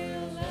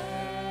will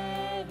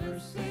ever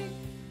sing.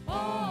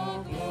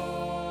 All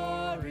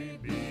glory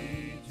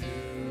be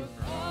to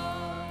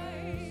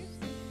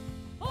Christ.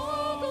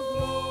 All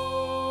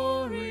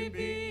glory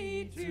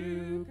be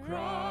to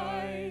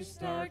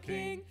Christ our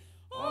King.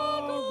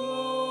 All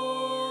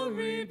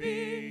glory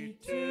be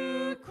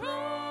to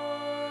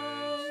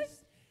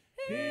Christ.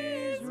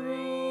 His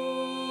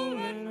rule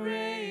and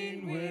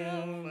reign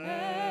will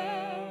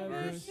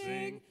ever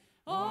sing.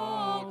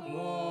 All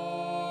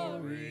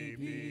glory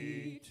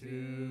be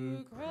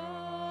to Christ.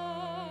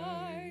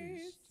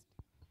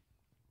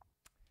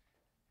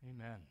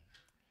 Amen.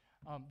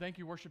 Thank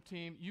you, worship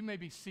team. You may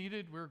be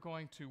seated. We're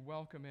going to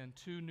welcome in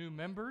 2 new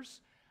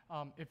members.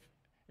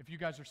 If you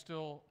guys are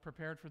still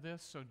prepared for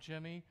this, so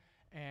Jimmy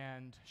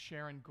and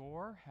Sharon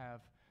Gore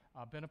have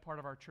been a part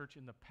of our church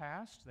in the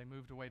past. They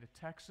moved away to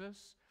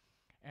Texas,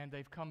 and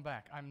they've come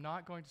back. I'm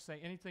not going to say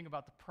anything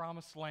about the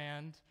promised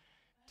land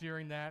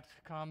during that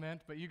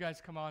comment, but you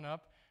guys come on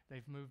up.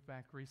 They've moved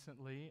back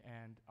recently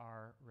and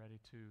are ready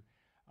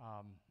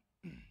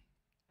to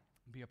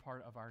be a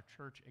part of our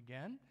church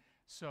again.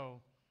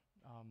 So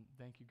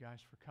thank you guys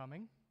for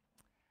coming.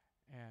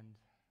 And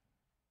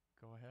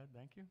go ahead,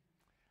 thank you.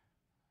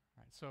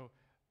 All right, so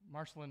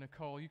Marshall and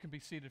Nicole, you can be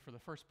seated for the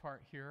first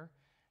part here.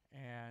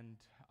 And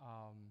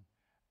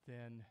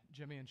then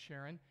Jimmy and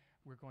Sharon,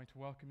 we're going to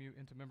welcome you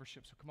into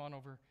membership. So come on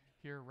over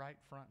here, right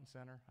front and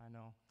center. I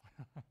know.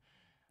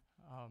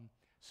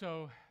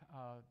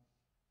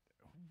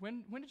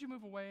 When did you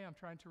move away? I'm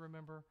trying to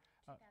remember.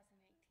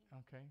 2018.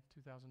 Okay,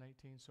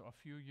 2018. So a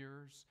few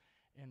years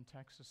in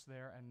Texas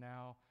there, and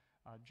now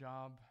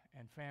job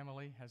and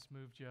family has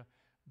moved you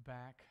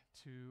back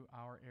to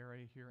our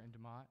area here in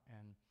DeMotte,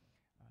 and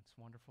it's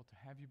wonderful to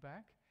have you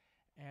back.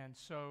 And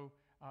so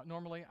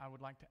normally I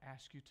would like to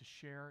ask you to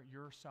share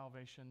your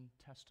salvation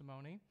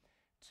testimony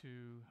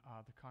to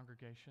the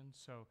congregation.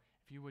 So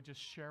if you would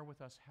just share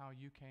with us how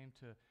you came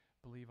to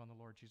believe on the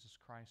Lord Jesus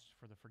Christ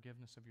for the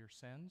forgiveness of your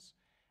sins.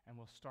 And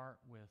we'll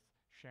start with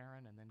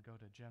Sharon and then go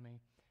to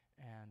Jimmy,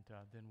 and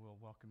then we'll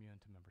welcome you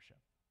into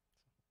membership.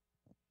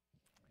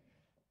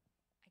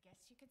 I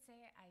guess you could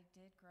say I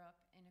did grow up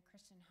in a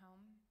Christian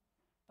home,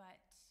 but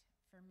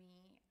for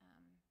me,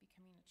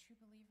 becoming a true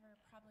believer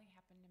probably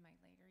happened in my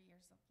later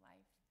years of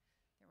life.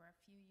 There were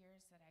a few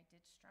years that I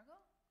did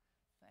struggle,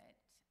 but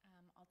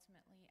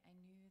ultimately I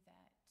knew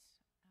that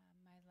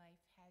my life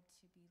had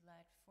to be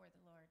led for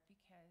the Lord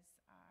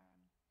because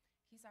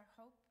He's our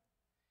hope.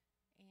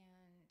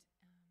 And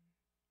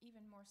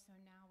even more so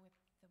now with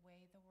the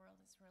way the world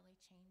is really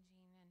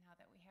changing and now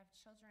that we have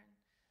children,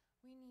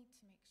 we need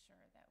to make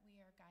sure that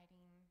we are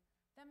guiding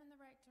them in the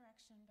right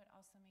direction, but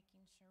also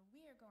making sure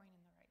we are going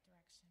in the right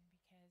direction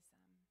because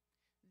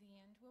the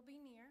end will be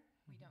near.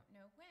 We don't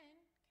know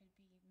when. Could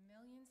be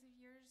millions of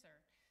years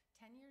or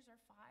 10 years or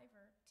 5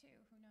 or 2,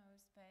 who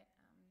knows, but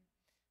we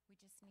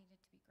just needed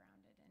to be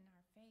grounded in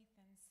our faith.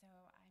 And so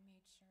I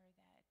made sure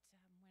that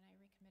when I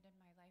recommitted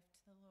my life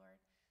to the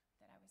Lord,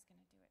 that I was going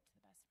to do it to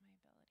the best of my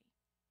ability.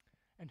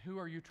 And who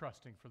are you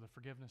trusting for the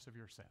forgiveness of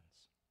your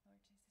sins?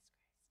 Lord Jesus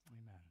Christ.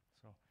 Amen.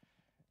 So,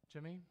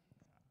 Jimmy,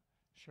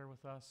 share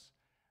with us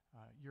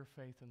your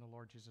faith in the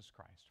Lord Jesus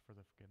Christ for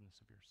the forgiveness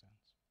of your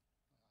sins.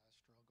 I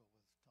struggle with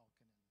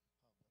talking in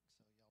public,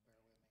 so y'all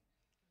bear with me.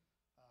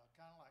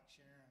 Kind of like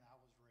Sharon, I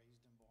was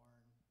raised and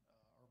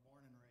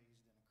born and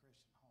raised in a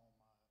Christian home.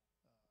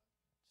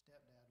 My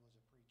stepdad was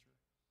a preacher.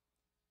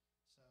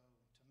 So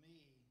to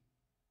me,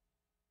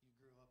 you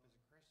grew up as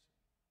a Christian,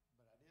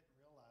 but I didn't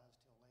realize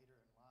till later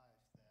in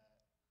life that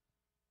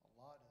a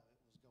lot of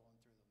it was going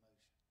through the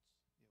motions.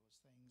 It was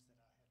things that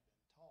I had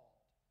been taught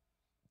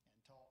and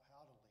taught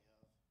how to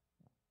live,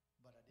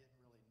 but I didn't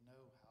really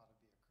know how to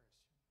be a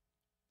Christian.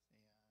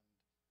 And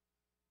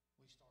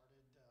we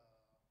started,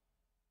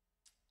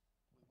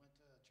 we went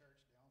to a church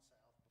down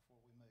south before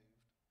we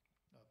moved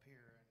up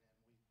here,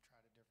 and then we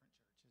tried a different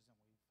churches,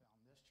 and we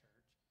found this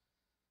church.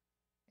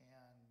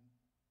 And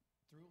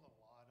through a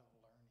lot of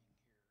learning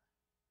here,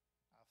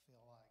 I feel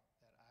like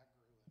that I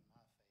grew in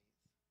my faith,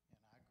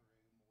 and I grew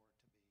more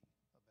to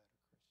be a better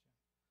Christian.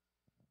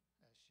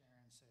 As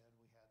Sharon said,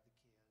 we had the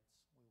kids.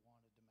 We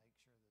wanted to make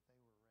sure that they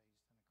were raised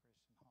in a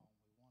Christian home.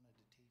 We wanted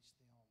to teach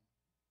them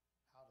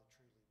how to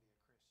truly be a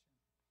Christian.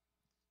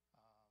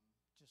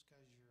 Just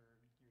because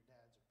your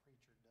dad's a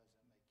preacher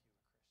doesn't make you a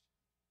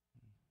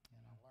Christian.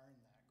 And I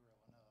learned that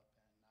growing up,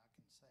 and I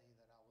can say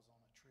that I was on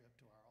a trip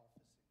to our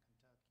office in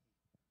Kentucky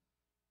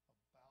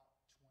about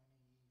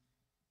 2015,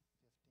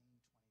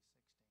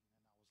 2016,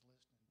 and I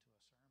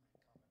was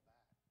listening to a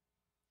sermon coming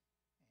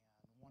back.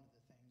 And one of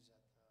the things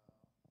that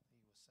he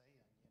was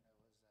saying, is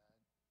that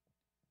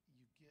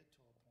you get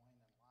to a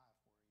point in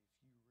life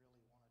where if you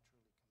really want to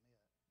truly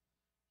commit,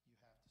 you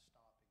have to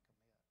stop and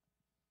commit.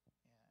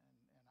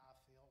 And I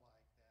feel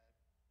like that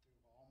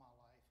through all my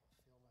life of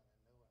feeling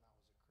and knowing I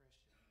was a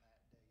Christian,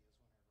 that day is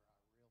whenever I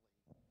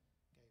really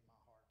gave my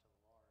heart to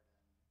the Lord.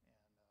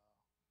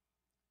 Yeah,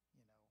 like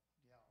we said, we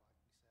struggle,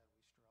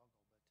 but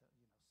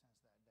since that day I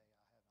haven't looked back.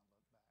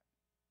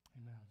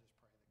 Amen. I just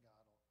pray that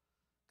God will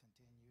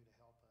continue to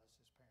help us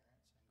as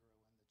parents and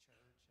grow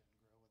in the church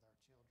and grow with our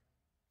children.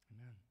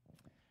 Amen.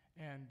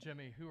 And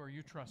Jimmy, who are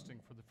you trusting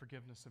for the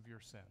forgiveness of your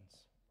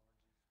sins?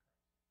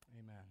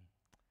 Amen.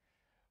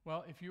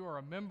 Well, if you are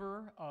a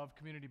member of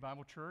Community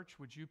Bible Church,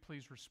 would you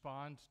please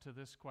respond to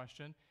this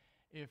question?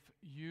 If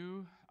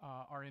you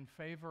are in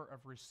favor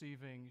of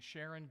receiving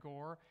Sharon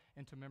Gore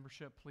into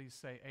membership, please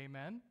say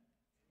amen.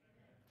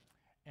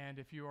 And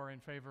if you are in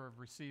favor of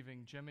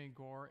receiving Jimmy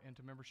Gore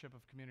into membership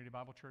of Community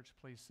Bible Church,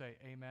 please say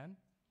amen.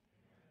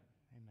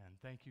 Amen.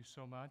 Thank you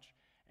so much.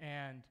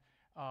 And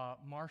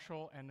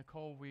Marshall and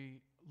Nicole,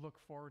 we look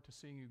forward to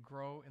seeing you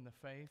grow in the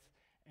faith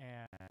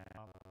and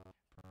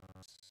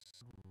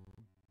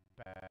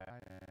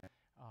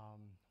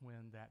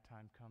when that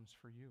time comes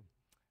for you.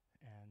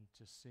 and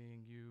just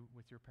seeing you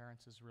with your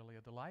parents is really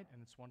a delight,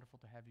 and it's wonderful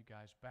to have you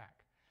guys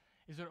back.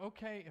 Is it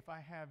okay if I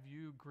have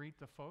you greet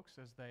the folks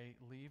as they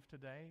leave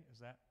today? Is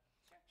that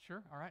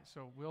sure? All right,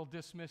 so we'll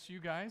dismiss you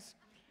guys.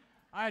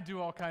 I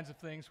do all kinds of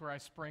things where I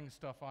spring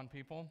stuff on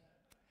people,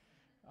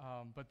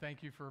 but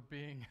thank you for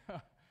being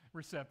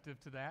receptive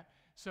to that.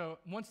 So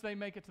once they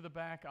make it to the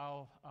back,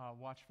 I'll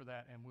watch for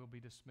that, and we'll be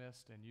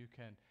dismissed, and you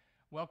can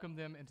welcome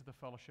them into the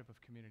fellowship of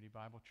Community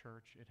Bible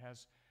Church. It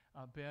has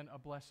been a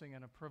blessing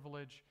and a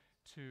privilege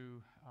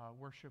to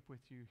worship with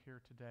you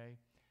here today.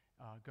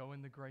 Go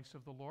in the grace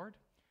of the Lord.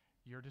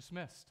 You're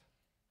dismissed.